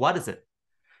 What is it?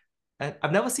 And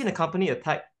I've never seen a company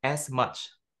attack as much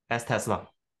as Tesla.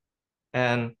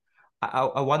 And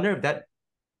I wonder if that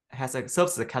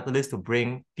serves as a catalyst to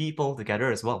bring people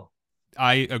together as well.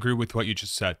 I agree with what you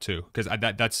just said too, because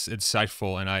that's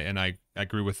insightful, and I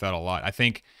agree with that a lot. I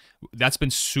think that's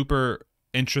been super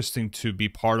interesting to be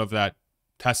part of that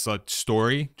Tesla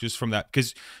story, just from that,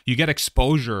 because you get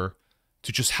exposure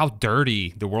to just how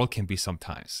dirty the world can be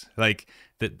sometimes. Like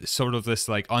the sort of this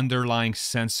like underlying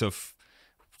sense of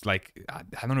like, I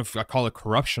don't know if I call it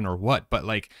corruption or what, but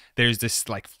like there's this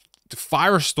like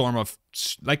firestorm of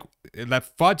like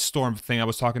that FUD storm thing I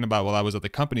was talking about while I was at the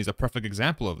company is a perfect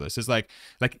example of this. It's like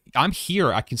I'm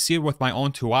here, I can see it with my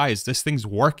own two eyes. This thing's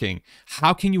working.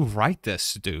 How can you write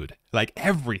this, dude? Like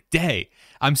every day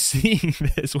I'm seeing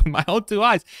this with my own two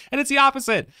eyes, and it's the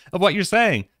opposite of what you're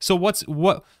saying. So what's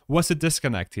the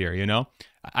disconnect here? You know,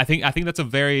 I think that's a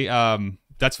very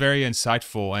that's very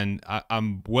insightful, and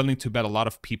I'm willing to bet a lot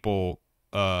of people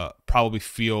probably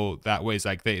feel that way. It's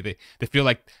like they feel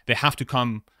like they have to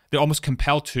come, they're almost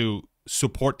compelled to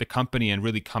support the company and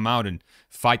really come out and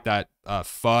fight that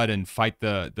FUD and fight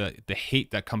the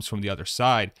hate that comes from the other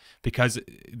side, because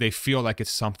they feel like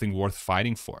it's something worth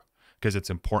fighting for, because it's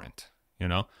important, you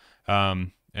know.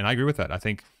 And I agree with that. I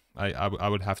think I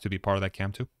would have to be part of that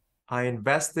camp too. I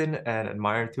invest in and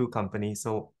admire two companies.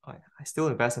 So I still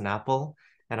invest in Apple,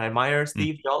 and I admire Mm.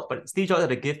 Steve Jobs, but Steve Jobs had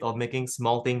the gift of making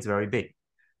small things very big.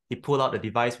 He pulled out the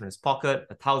device from his pocket,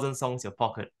 1,000 songs in your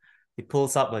pocket. He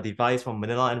pulls up a device from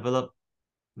manila envelope,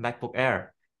 MacBook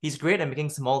Air. He's great at making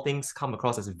small things come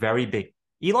across as very big.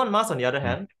 Elon Musk, on the other Mm.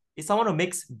 hand, is someone who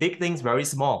makes big things very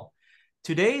small.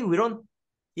 Today, we don't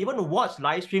even watch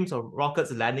live streams of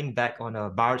rockets landing back on a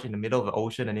barge in the middle of the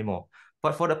ocean anymore.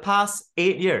 But for the past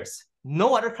 8 years,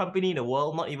 no other company in the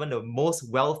world, not even the most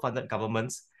well-funded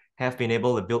governments, have been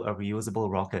able to build a reusable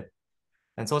rocket.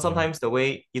 And so Mm. sometimes the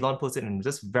way Elon puts it in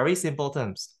just very simple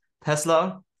terms,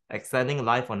 Tesla extending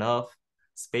life on Earth,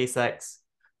 SpaceX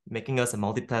making us a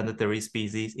multiplanetary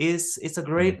species it's a Mm.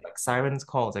 great like siren's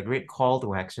call, it's a great call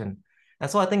to action. And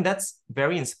so I think that's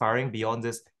very inspiring beyond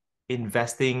just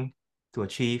investing to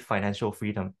achieve financial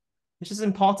freedom, which is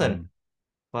important. Mm.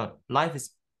 But life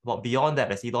is about beyond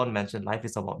that, as Elon mentioned, life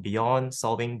is about beyond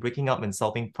breaking up and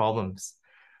solving problems.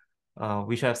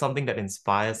 We should have something that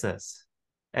inspires us.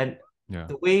 And Yeah.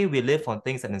 the way we live on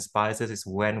things that inspires us is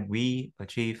when we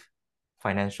achieve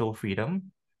financial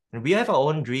freedom. And we have our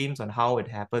own dreams on how it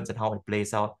happens and how it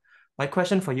plays out. My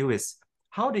question for you is,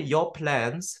 how did your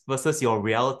plans versus your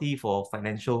reality for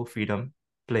financial freedom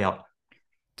play out?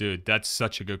 Dude, that's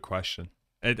such a good question.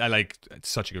 It's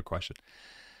such a good question,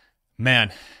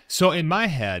 man. So in my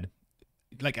head,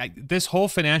 like this whole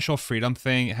financial freedom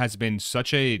thing has been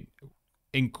such a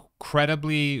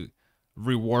incredibly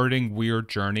rewarding, weird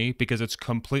journey, because it's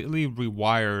completely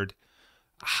rewired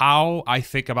how I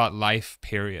think about life,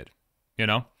 period. You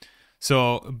know?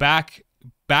 So back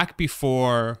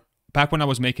when I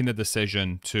was making the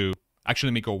decision to actually,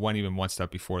 let me go one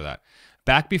step before that.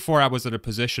 Back before I was in a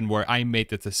position where I made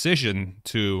the decision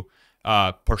to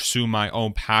pursue my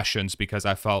own passions because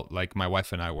I felt like my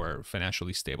wife and I were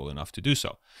financially stable enough to do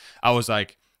so. I was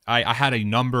like, I had a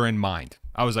number in mind.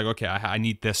 I was like, okay, I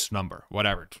need this number,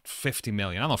 whatever, 50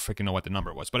 million. I don't freaking know what the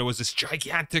number was, but it was this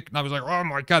gigantic. And I was like, oh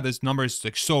my God, this number is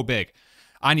like so big.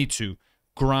 I need to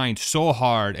grind so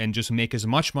hard and just make as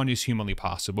much money as humanly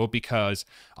possible, because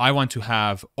I want to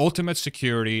have ultimate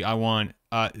security. I want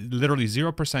literally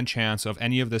 0% chance of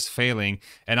any of this failing.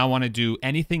 And I want to do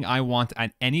anything I want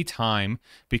at any time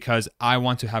because I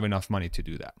want to have enough money to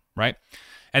do that, right?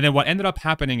 And then what ended up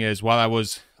happening is, while I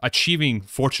was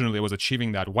fortunately, I was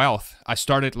achieving that wealth. I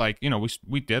started like,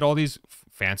 we did all these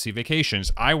fancy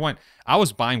vacations. I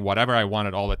was buying whatever I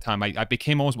wanted all the time. I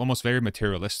became almost very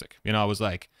materialistic. I was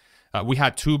like, we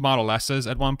had two Model S's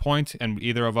at one point, and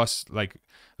either of us like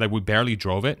we barely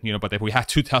drove it, but if we had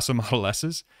two Tesla Model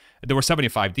S's, there were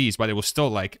 75Ds, but it was still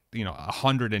like,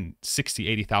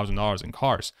 $160,000-$180,000 in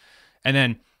cars. And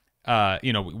then,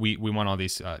 we went on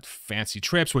these fancy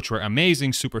trips, which were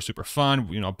amazing, super, super fun,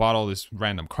 bought all this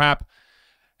random crap.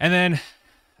 And then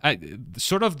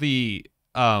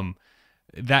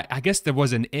that I guess there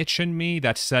was an itch in me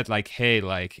that said like, hey,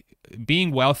 like being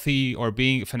wealthy or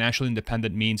being financially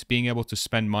independent means being able to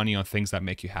spend money on things that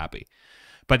make you happy.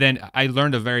 But then I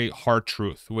learned a very hard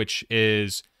truth, which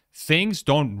is things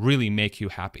don't really make you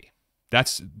happy.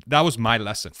 That was my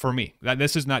lesson for me.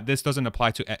 This doesn't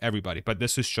apply to everybody, but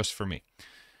this is just for me.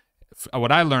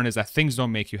 What I learned is that things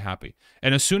don't make you happy.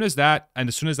 And as soon as that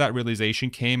realization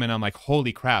came, and I'm like,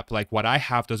 holy crap, like what I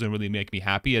have doesn't really make me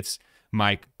happy. It's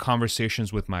my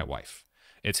conversations with my wife.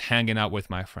 It's hanging out with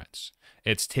my friends.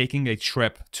 It's taking a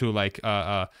trip to like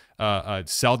a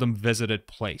seldom visited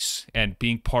place and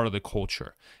being part of the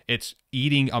culture. It's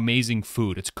eating amazing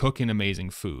food. It's cooking amazing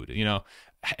food.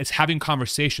 It's having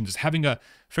conversations. It's having a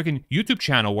freaking YouTube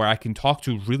channel where I can talk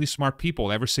to really smart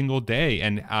people every single day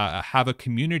and have a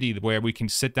community where we can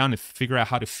sit down and figure out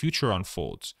how the future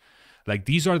unfolds. Like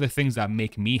these are the things that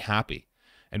make me happy.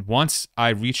 And once I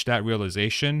reached that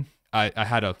realization, I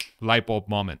had a light bulb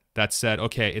moment that said,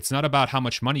 okay, it's not about how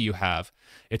much money you have.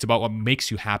 It's about what makes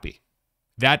you happy.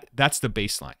 That's the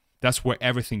baseline. That's where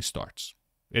everything starts.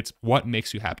 It's what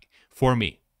makes you happy. For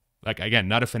me, like, again,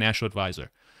 not a financial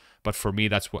advisor, but for me,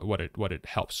 that's what it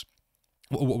helps.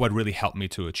 What really helped me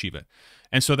to achieve it.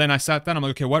 And so then I sat down, I'm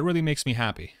like, okay, what really makes me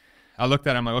happy? I looked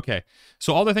at it, I'm like, okay,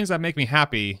 so all the things that make me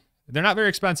happy, they're not very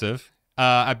expensive.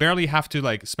 I barely have to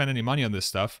like spend any money on this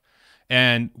stuff.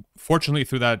 And fortunately,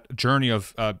 through that journey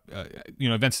of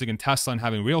investing in Tesla and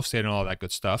having real estate and all that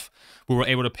good stuff, we were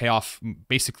able to pay off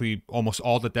basically almost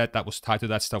all the debt that was tied to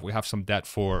that stuff. We have some debt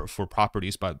for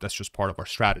properties, but that's just part of our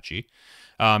strategy.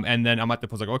 And then I'm at the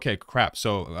point like, okay, crap.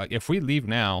 So if we leave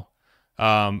now,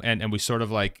 and we sort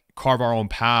of like carve our own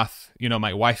path.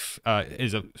 My wife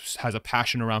has a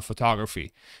passion around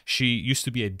photography. She used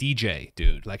to be a DJ,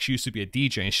 dude. Like she used to be a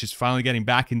DJ, and she's finally getting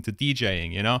back into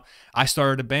DJing. I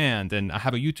started a band, and I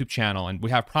have a YouTube channel, and we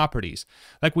have properties.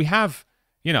 Like we have,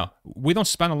 we don't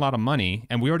spend a lot of money,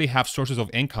 and we already have sources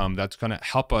of income that's gonna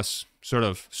help us sort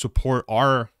of support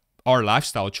our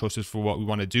lifestyle choices for what we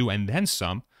want to do, and then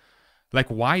some. Like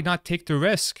why not take the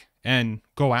risk and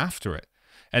go after it?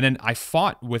 And then I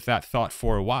fought with that thought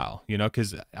for a while,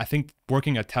 because I think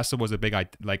working at Tesla was a big,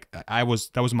 that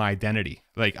was my identity.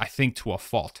 Like I think to a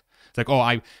fault. It's like, oh,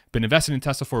 I've been investing in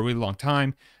Tesla for a really long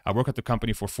time. I work at the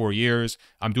company for 4 years.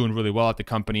 I'm doing really well at the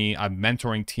company. I'm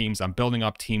mentoring teams. I'm building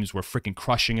up teams. We're freaking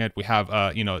crushing it. We have,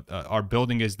 our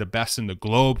building is the best in the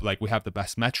globe. Like we have the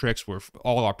best metrics where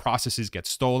all our processes get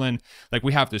stolen. Like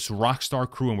we have this rock star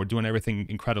crew and we're doing everything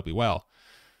incredibly well.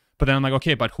 But then I'm like,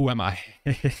 okay, but who am I?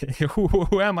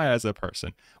 who am I as a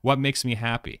person? What makes me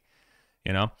happy?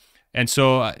 And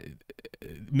so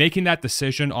making that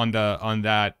decision on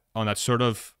that sort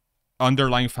of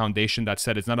underlying foundation that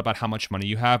said it's not about how much money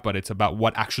you have, but it's about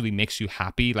what actually makes you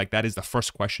happy. Like that is the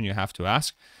first question you have to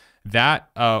ask. That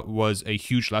was a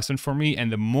huge lesson for me.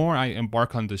 And the more I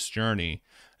embark on this journey,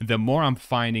 the more I'm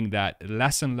finding that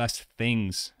less and less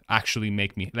things actually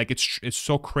make me, like it's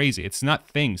so crazy. It's not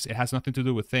things. It has nothing to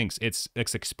do with things. It's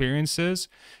experiences,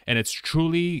 and it's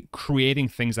truly creating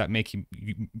things that make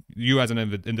you as an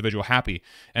individual happy.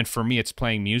 And for me, it's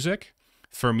playing music.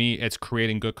 For me, it's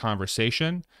creating good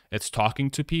conversation. It's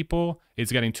talking to people.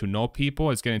 It's getting to know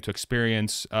people. It's getting to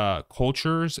experience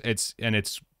cultures. It's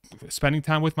spending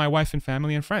time with my wife and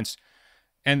family and friends.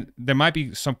 And there might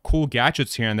be some cool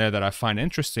gadgets here and there that I find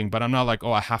interesting, but I'm not like,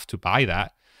 oh, I have to buy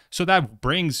that. So that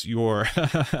brings your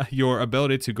your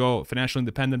ability to go financially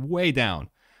independent way down,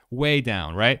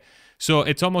 right? So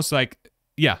it's almost like,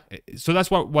 yeah. So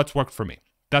that's what's worked for me.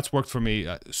 That's worked for me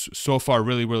so far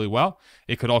really, really well.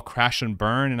 It could all crash and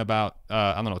burn in about,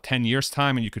 10 years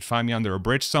time, and you could find me under a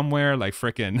bridge somewhere, like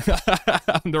freaking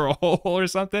under a hole or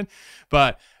something.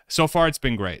 But so far it's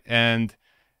been great. And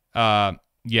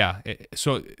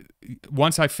so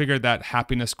once I figured that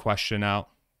happiness question out,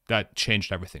 that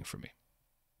changed everything for me.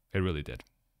 It really did.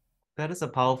 That is a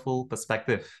powerful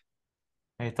perspective.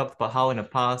 And you talked about how in the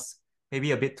past,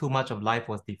 maybe a bit too much of life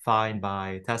was defined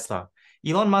by Tesla.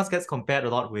 Elon Musk gets compared a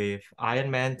lot with Iron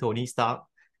Man, Tony Stark.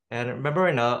 And I remember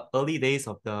in the early days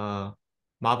of the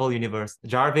Marvel Universe.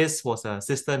 Jarvis was an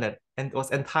assistant and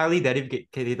was entirely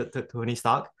dedicated to Tony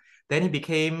Stark. Then he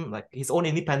became like his own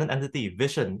independent entity,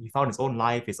 Vision. He found his own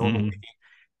life, his own way.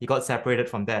 He got separated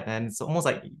from that. And it's almost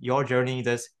like your journey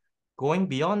just going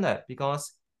beyond that,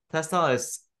 because Tesla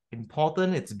is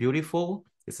important, it's beautiful,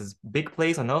 it's a big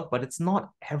place on earth, but it's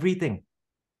not everything.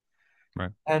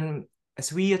 Right. And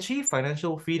as we achieve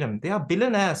financial freedom, there are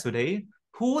billionaires today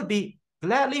who would be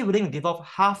gladly willing to give up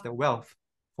half their wealth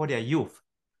for their youth.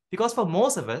 Because for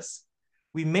most of us,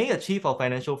 we may achieve our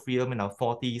financial freedom in our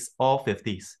 40s or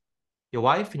 50s. Your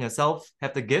wife and yourself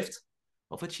have the gift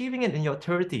of achieving it in your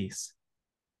 30s.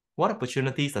 What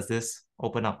opportunities does this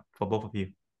open up for both of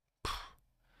you?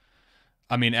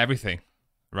 I mean, everything,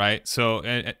 right? So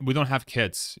we don't have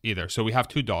kids either. So we have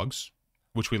two dogs,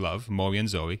 which we love, Moe and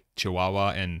Zoe,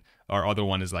 Chihuahua, and our other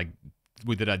one is like,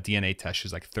 we did a DNA test.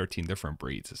 She's like 13 different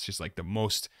breeds. It's just like the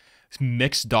most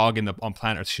mixed dog on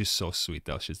planet Earth. She's so sweet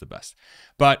though. She's the best.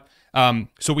 But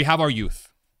so we have our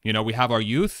youth, we have our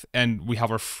youth and we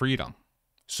have our freedom.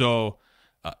 So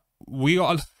we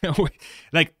all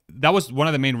like, that was one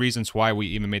of the main reasons why we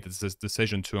even made this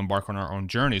decision to embark on our own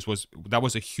journeys. That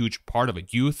was a huge part of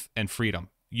it. Youth and freedom.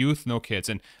 Youth, no kids,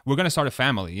 and we're going to start a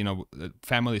family.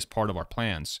 Family is part of our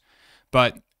plans.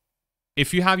 But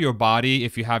if you have your body,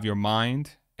 if you have your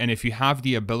mind, and if you have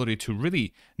the ability to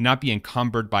really not be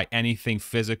encumbered by anything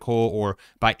physical or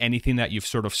by anything that you've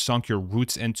sort of sunk your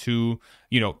roots into,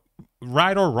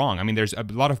 right or wrong. I mean, there's a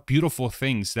lot of beautiful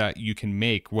things that you can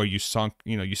make where you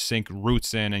sink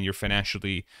roots in and you're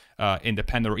financially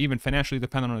independent, or even financially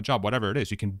dependent on a job, whatever it is.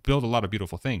 You can build a lot of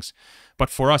beautiful things. But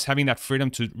for us, having that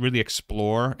freedom to really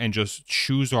explore and just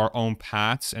choose our own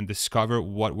paths and discover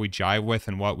what we jive with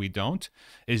and what we don't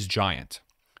is giant.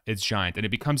 It's giant. And it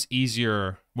becomes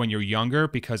easier when you're younger,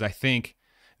 because I think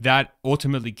that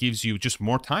ultimately gives you just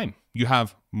more time. You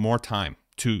have more time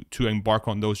to embark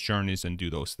on those journeys and do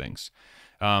those things.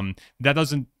 That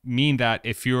doesn't mean that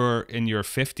if you're in your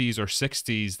 50s or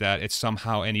 60s that it's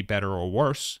somehow any better or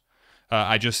worse.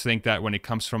 I just think that when it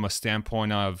comes from a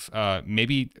standpoint of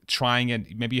maybe trying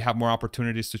it, maybe you have more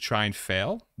opportunities to try and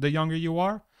fail the younger you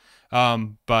are.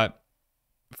 But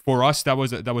for us, that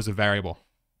was a variable.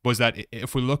 Was that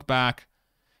if we look back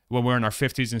when we're in our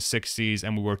 50s and 60s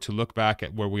and we were to look back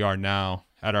at where we are now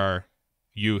at our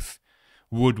youth,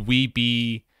 would we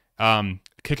be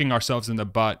kicking ourselves in the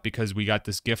butt because we got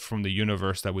this gift from the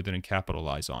universe that we didn't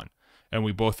capitalize on? And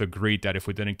we both agreed that if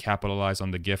we didn't capitalize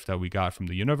on the gift that we got from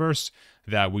the universe,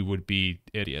 that we would be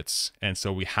idiots. And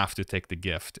so we have to take the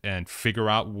gift and figure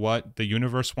out what the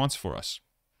universe wants for us.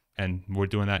 And we're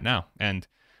doing that now. And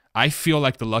I feel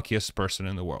like the luckiest person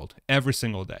in the world every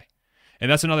single day. And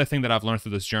that's another thing that I've learned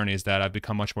through this journey, is that I've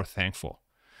become much more thankful.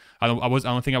 I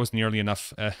don't think I was nearly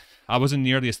enough. I wasn't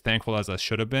nearly as thankful as I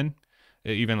should have been,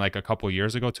 even like a couple of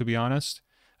years ago, to be honest.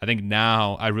 I think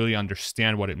now I really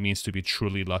understand what it means to be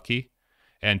truly lucky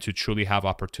and to truly have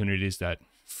opportunities that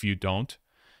few don't.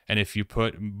 And if you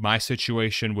put my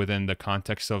situation within the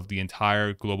context of the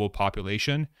entire global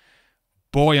population,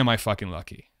 boy, am I fucking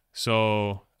lucky.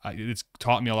 So it's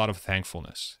taught me a lot of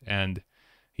thankfulness. And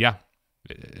yeah,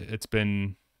 it's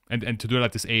been, and to do it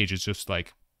at this age, it's just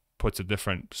like, puts a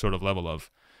different sort of level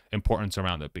of importance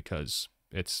around it, because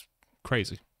it's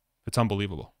crazy. It's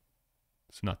unbelievable.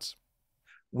 It's nuts.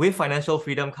 With financial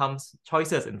freedom comes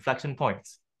choices, inflection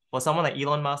points. For someone like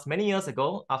Elon Musk, many years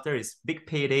ago, after his big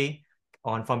payday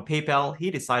from PayPal,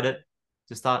 he decided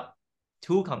to start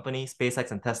two companies, SpaceX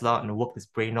and Tesla, and work his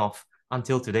brain off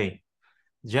until today.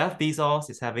 Jeff Bezos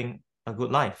is having a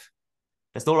good life.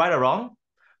 There's no right or wrong.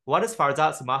 What is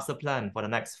Farzad's master plan for the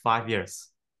next 5 years?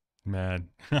 Man.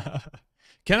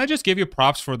 Can I just give you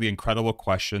props for the incredible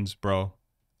questions, bro?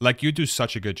 Like, you do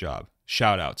such a good job.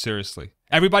 Shout out, seriously.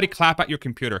 Everybody clap at your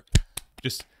computer.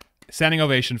 Just standing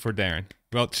ovation for Daren.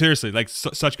 Well, seriously, like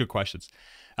such good questions.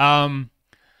 I've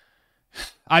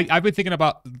been thinking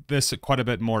about this quite a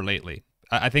bit more lately.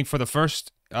 I think for the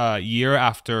first year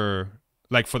after,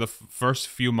 like for the first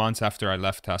few months after I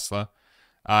left Tesla,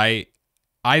 I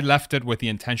left it with the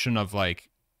intention of like,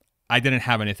 I didn't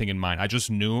have anything in mind. I just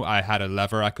knew I had a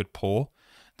lever I could pull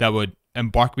that would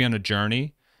embark me on a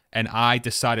journey. And I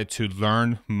decided to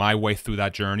learn my way through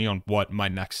that journey on what my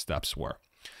next steps were.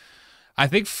 I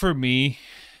think for me,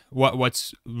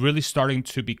 what's really starting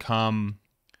to become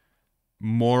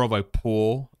more of a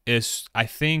pull is, I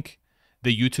think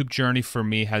the YouTube journey for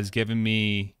me has given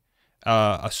me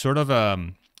a sort of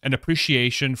an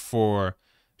appreciation for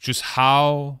just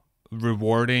how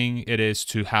rewarding it is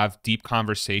to have deep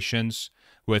conversations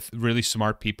with really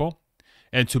smart people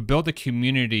and to build a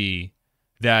community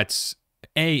that's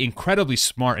incredibly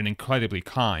smart and incredibly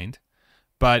kind,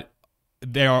 but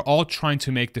they are all trying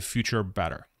to make the future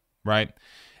better, right?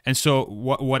 And so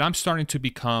what I'm starting to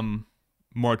become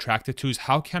more attracted to is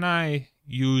how can I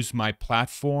use my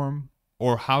platform,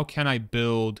 or how can I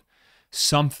build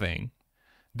something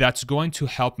that's going to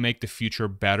help make the future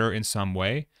better in some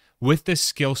way with the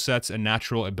skill sets and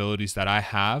natural abilities that I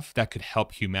have that could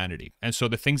help humanity. And so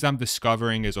the things I'm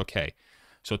discovering is, okay,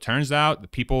 so it turns out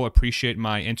that people appreciate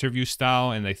my interview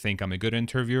style and they think I'm a good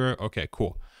interviewer. Okay,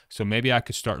 cool. So maybe I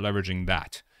could start leveraging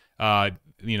that.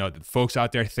 You know, folks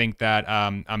out there think that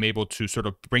I'm able to sort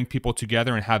of bring people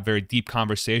together and have very deep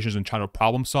conversations and try to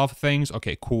problem solve things.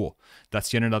 Okay, cool.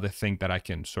 That's yet another thing that I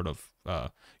can sort of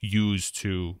use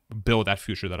to build that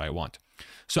future that I want.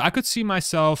 So I could see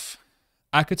myself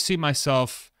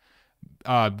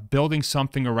building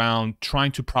something around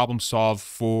trying to problem solve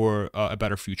for a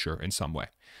better future in some way.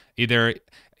 Either,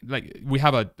 like, we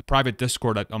have a private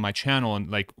Discord on my channel,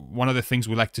 and like one of the things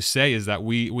we like to say is that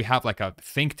we have like a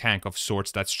think tank of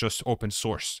sorts that's just open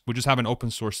source. We just have an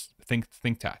open source think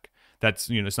tank that's,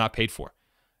 you know, it's not paid for.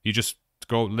 You just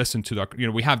go listen to the, you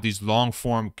know, we have these long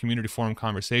form community forum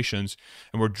conversations,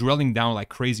 and we're drilling down like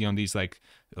crazy on these like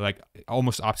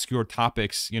almost obscure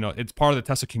topics. You know, it's part of the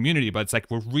Tesla community, but it's like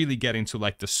we're really getting to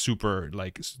like the super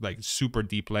super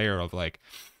deep layer of like,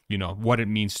 you know, what it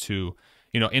means to,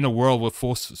 you know, in a world with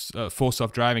full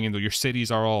self-driving, and your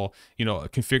cities are all, you know,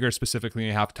 configured specifically, and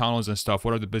you have tunnels and stuff.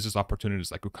 What are the business opportunities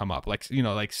that could come up? Like, you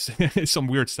know, like some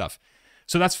weird stuff.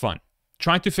 So that's fun.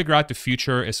 Trying to figure out the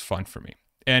future is fun for me.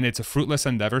 And it's a fruitless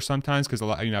endeavor sometimes, because a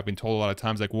lot, you know, I've been told a lot of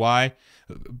times, like, why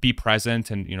be present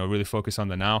and, you know, really focus on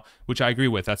the now, which I agree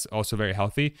with. That's also very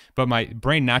healthy. But my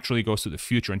brain naturally goes to the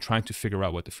future and trying to figure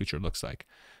out what the future looks like.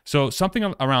 So something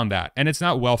around that. And it's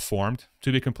not well formed,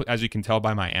 to be complete. As you can tell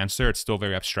by my answer, it's still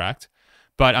very abstract,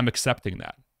 but I'm accepting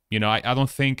that. You know, I don't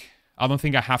think I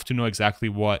have to know exactly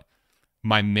what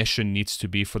my mission needs to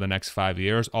be for the next 5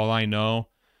 years. All I know,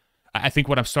 I think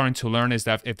what I'm starting to learn is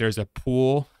that if there's a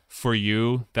pool for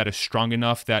you that is strong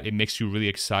enough that it makes you really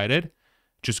excited,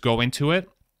 just go into it.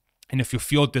 And if you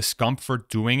feel discomfort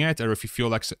doing it, or if you feel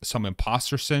like some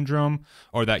imposter syndrome,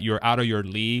 or that you're out of your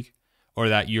league, or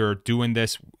that you're doing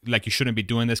this like you shouldn't be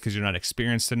doing this because you're not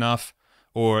experienced enough,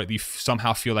 or you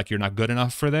somehow feel like you're not good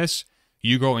enough for this,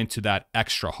 you go into that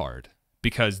extra hard,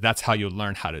 because that's how you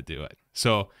learn how to do it.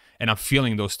 So, and I'm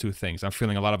feeling those two things. I'm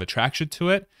feeling a lot of attraction to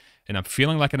it, and I'm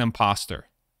feeling like an imposter.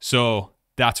 So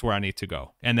that's where I need to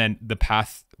go. And then the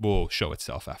path will show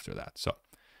itself after that. So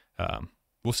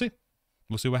we'll see.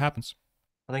 We'll see what happens.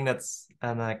 I think that's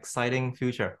an exciting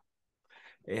future.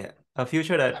 Yeah, a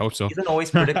future that Hope so. isn't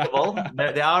always predictable.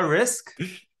 There are risks,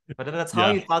 but then that's how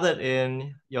Yeah. you started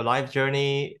in your life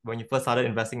journey. When you first started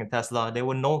investing in Tesla, there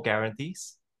were no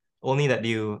guarantees. Only that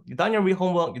you've done your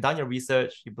homework, you've done your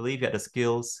research, you believe you had the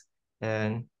skills,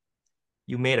 and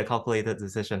you made a calculated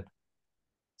decision.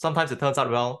 Sometimes it turns out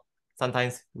well.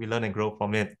 Sometimes we learn and grow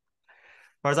from it.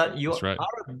 Farzad, you That's right.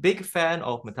 are a big fan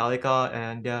of Metallica,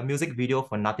 and their music video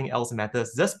for Nothing Else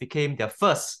Matters just became their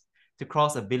first to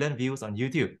cross 1 billion views on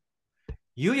YouTube.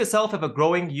 You yourself have a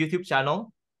growing YouTube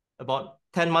channel, about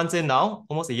 10 months in now,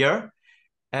 almost a year.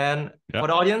 And Yeah. for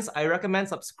the audience, I recommend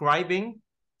subscribing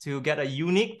to get a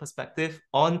unique perspective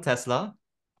on Tesla,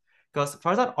 because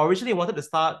Farzad originally wanted to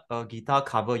start a guitar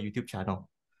cover YouTube channel,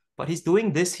 but he's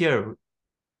doing this here,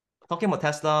 talking about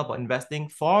Tesla, about investing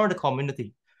for the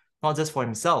community, not just for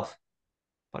himself,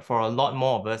 but for a lot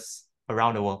more of us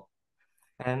around the world.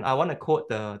 And I want to quote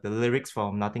the lyrics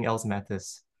from Nothing Else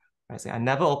Matters. I say, I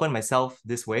never opened myself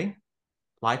this way.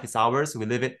 Life is ours, we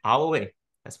live it our way,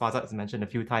 as Farzad has mentioned a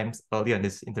few times earlier in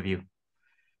this interview.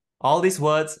 All these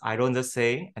words, I don't just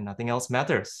say, and nothing else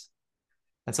matters.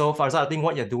 And so, Farzad, I think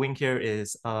what you're doing here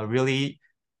is a really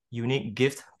unique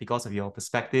gift because of your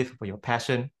perspective, for your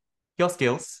passion, your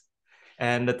skills.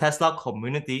 And the Tesla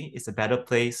community is a better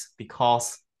place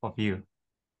because of you.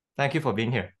 Thank you for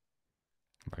being here.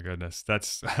 My goodness,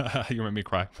 that's you made me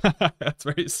cry. That's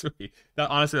very sweet.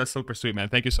 Honestly, that's super sweet, man.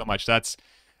 Thank you so much.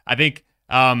 I think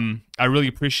I really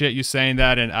appreciate you saying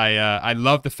that, and I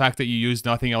love the fact that you used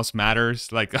 "Nothing Else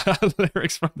Matters" like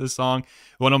lyrics from the song.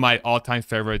 One of my all-time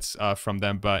favorites from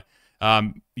them. But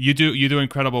you do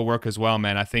incredible work as well,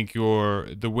 man. I think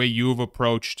the way you've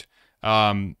approached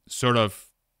sort of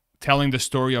telling the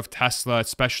story of Tesla,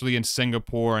 especially in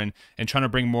Singapore, and trying to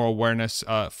bring more awareness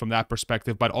from that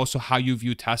perspective, but also how you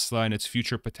view Tesla and its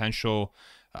future potential.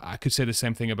 I could say the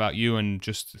same thing about you, and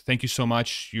just thank you so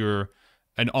much. You're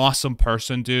an awesome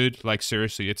person, dude. Like,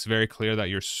 seriously, it's very clear that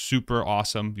you're super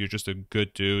awesome. You're just a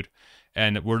good dude.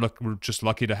 And we're just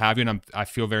lucky to have you, and I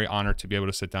feel very honored to be able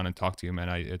to sit down and talk to you, man.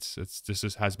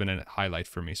 Has been a highlight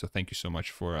for me. So thank you so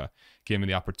much for giving me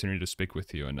the opportunity to speak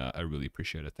with you, and I really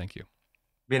appreciate it. Thank you.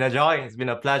 Been a joy. It's been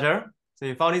a pleasure. So if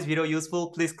you found this video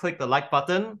useful, please click the like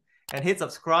button and hit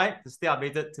subscribe to stay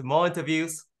updated to more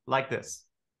interviews like this.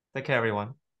 Take care,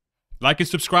 everyone. Like and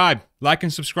subscribe. Like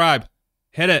and subscribe.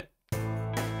 Hit it.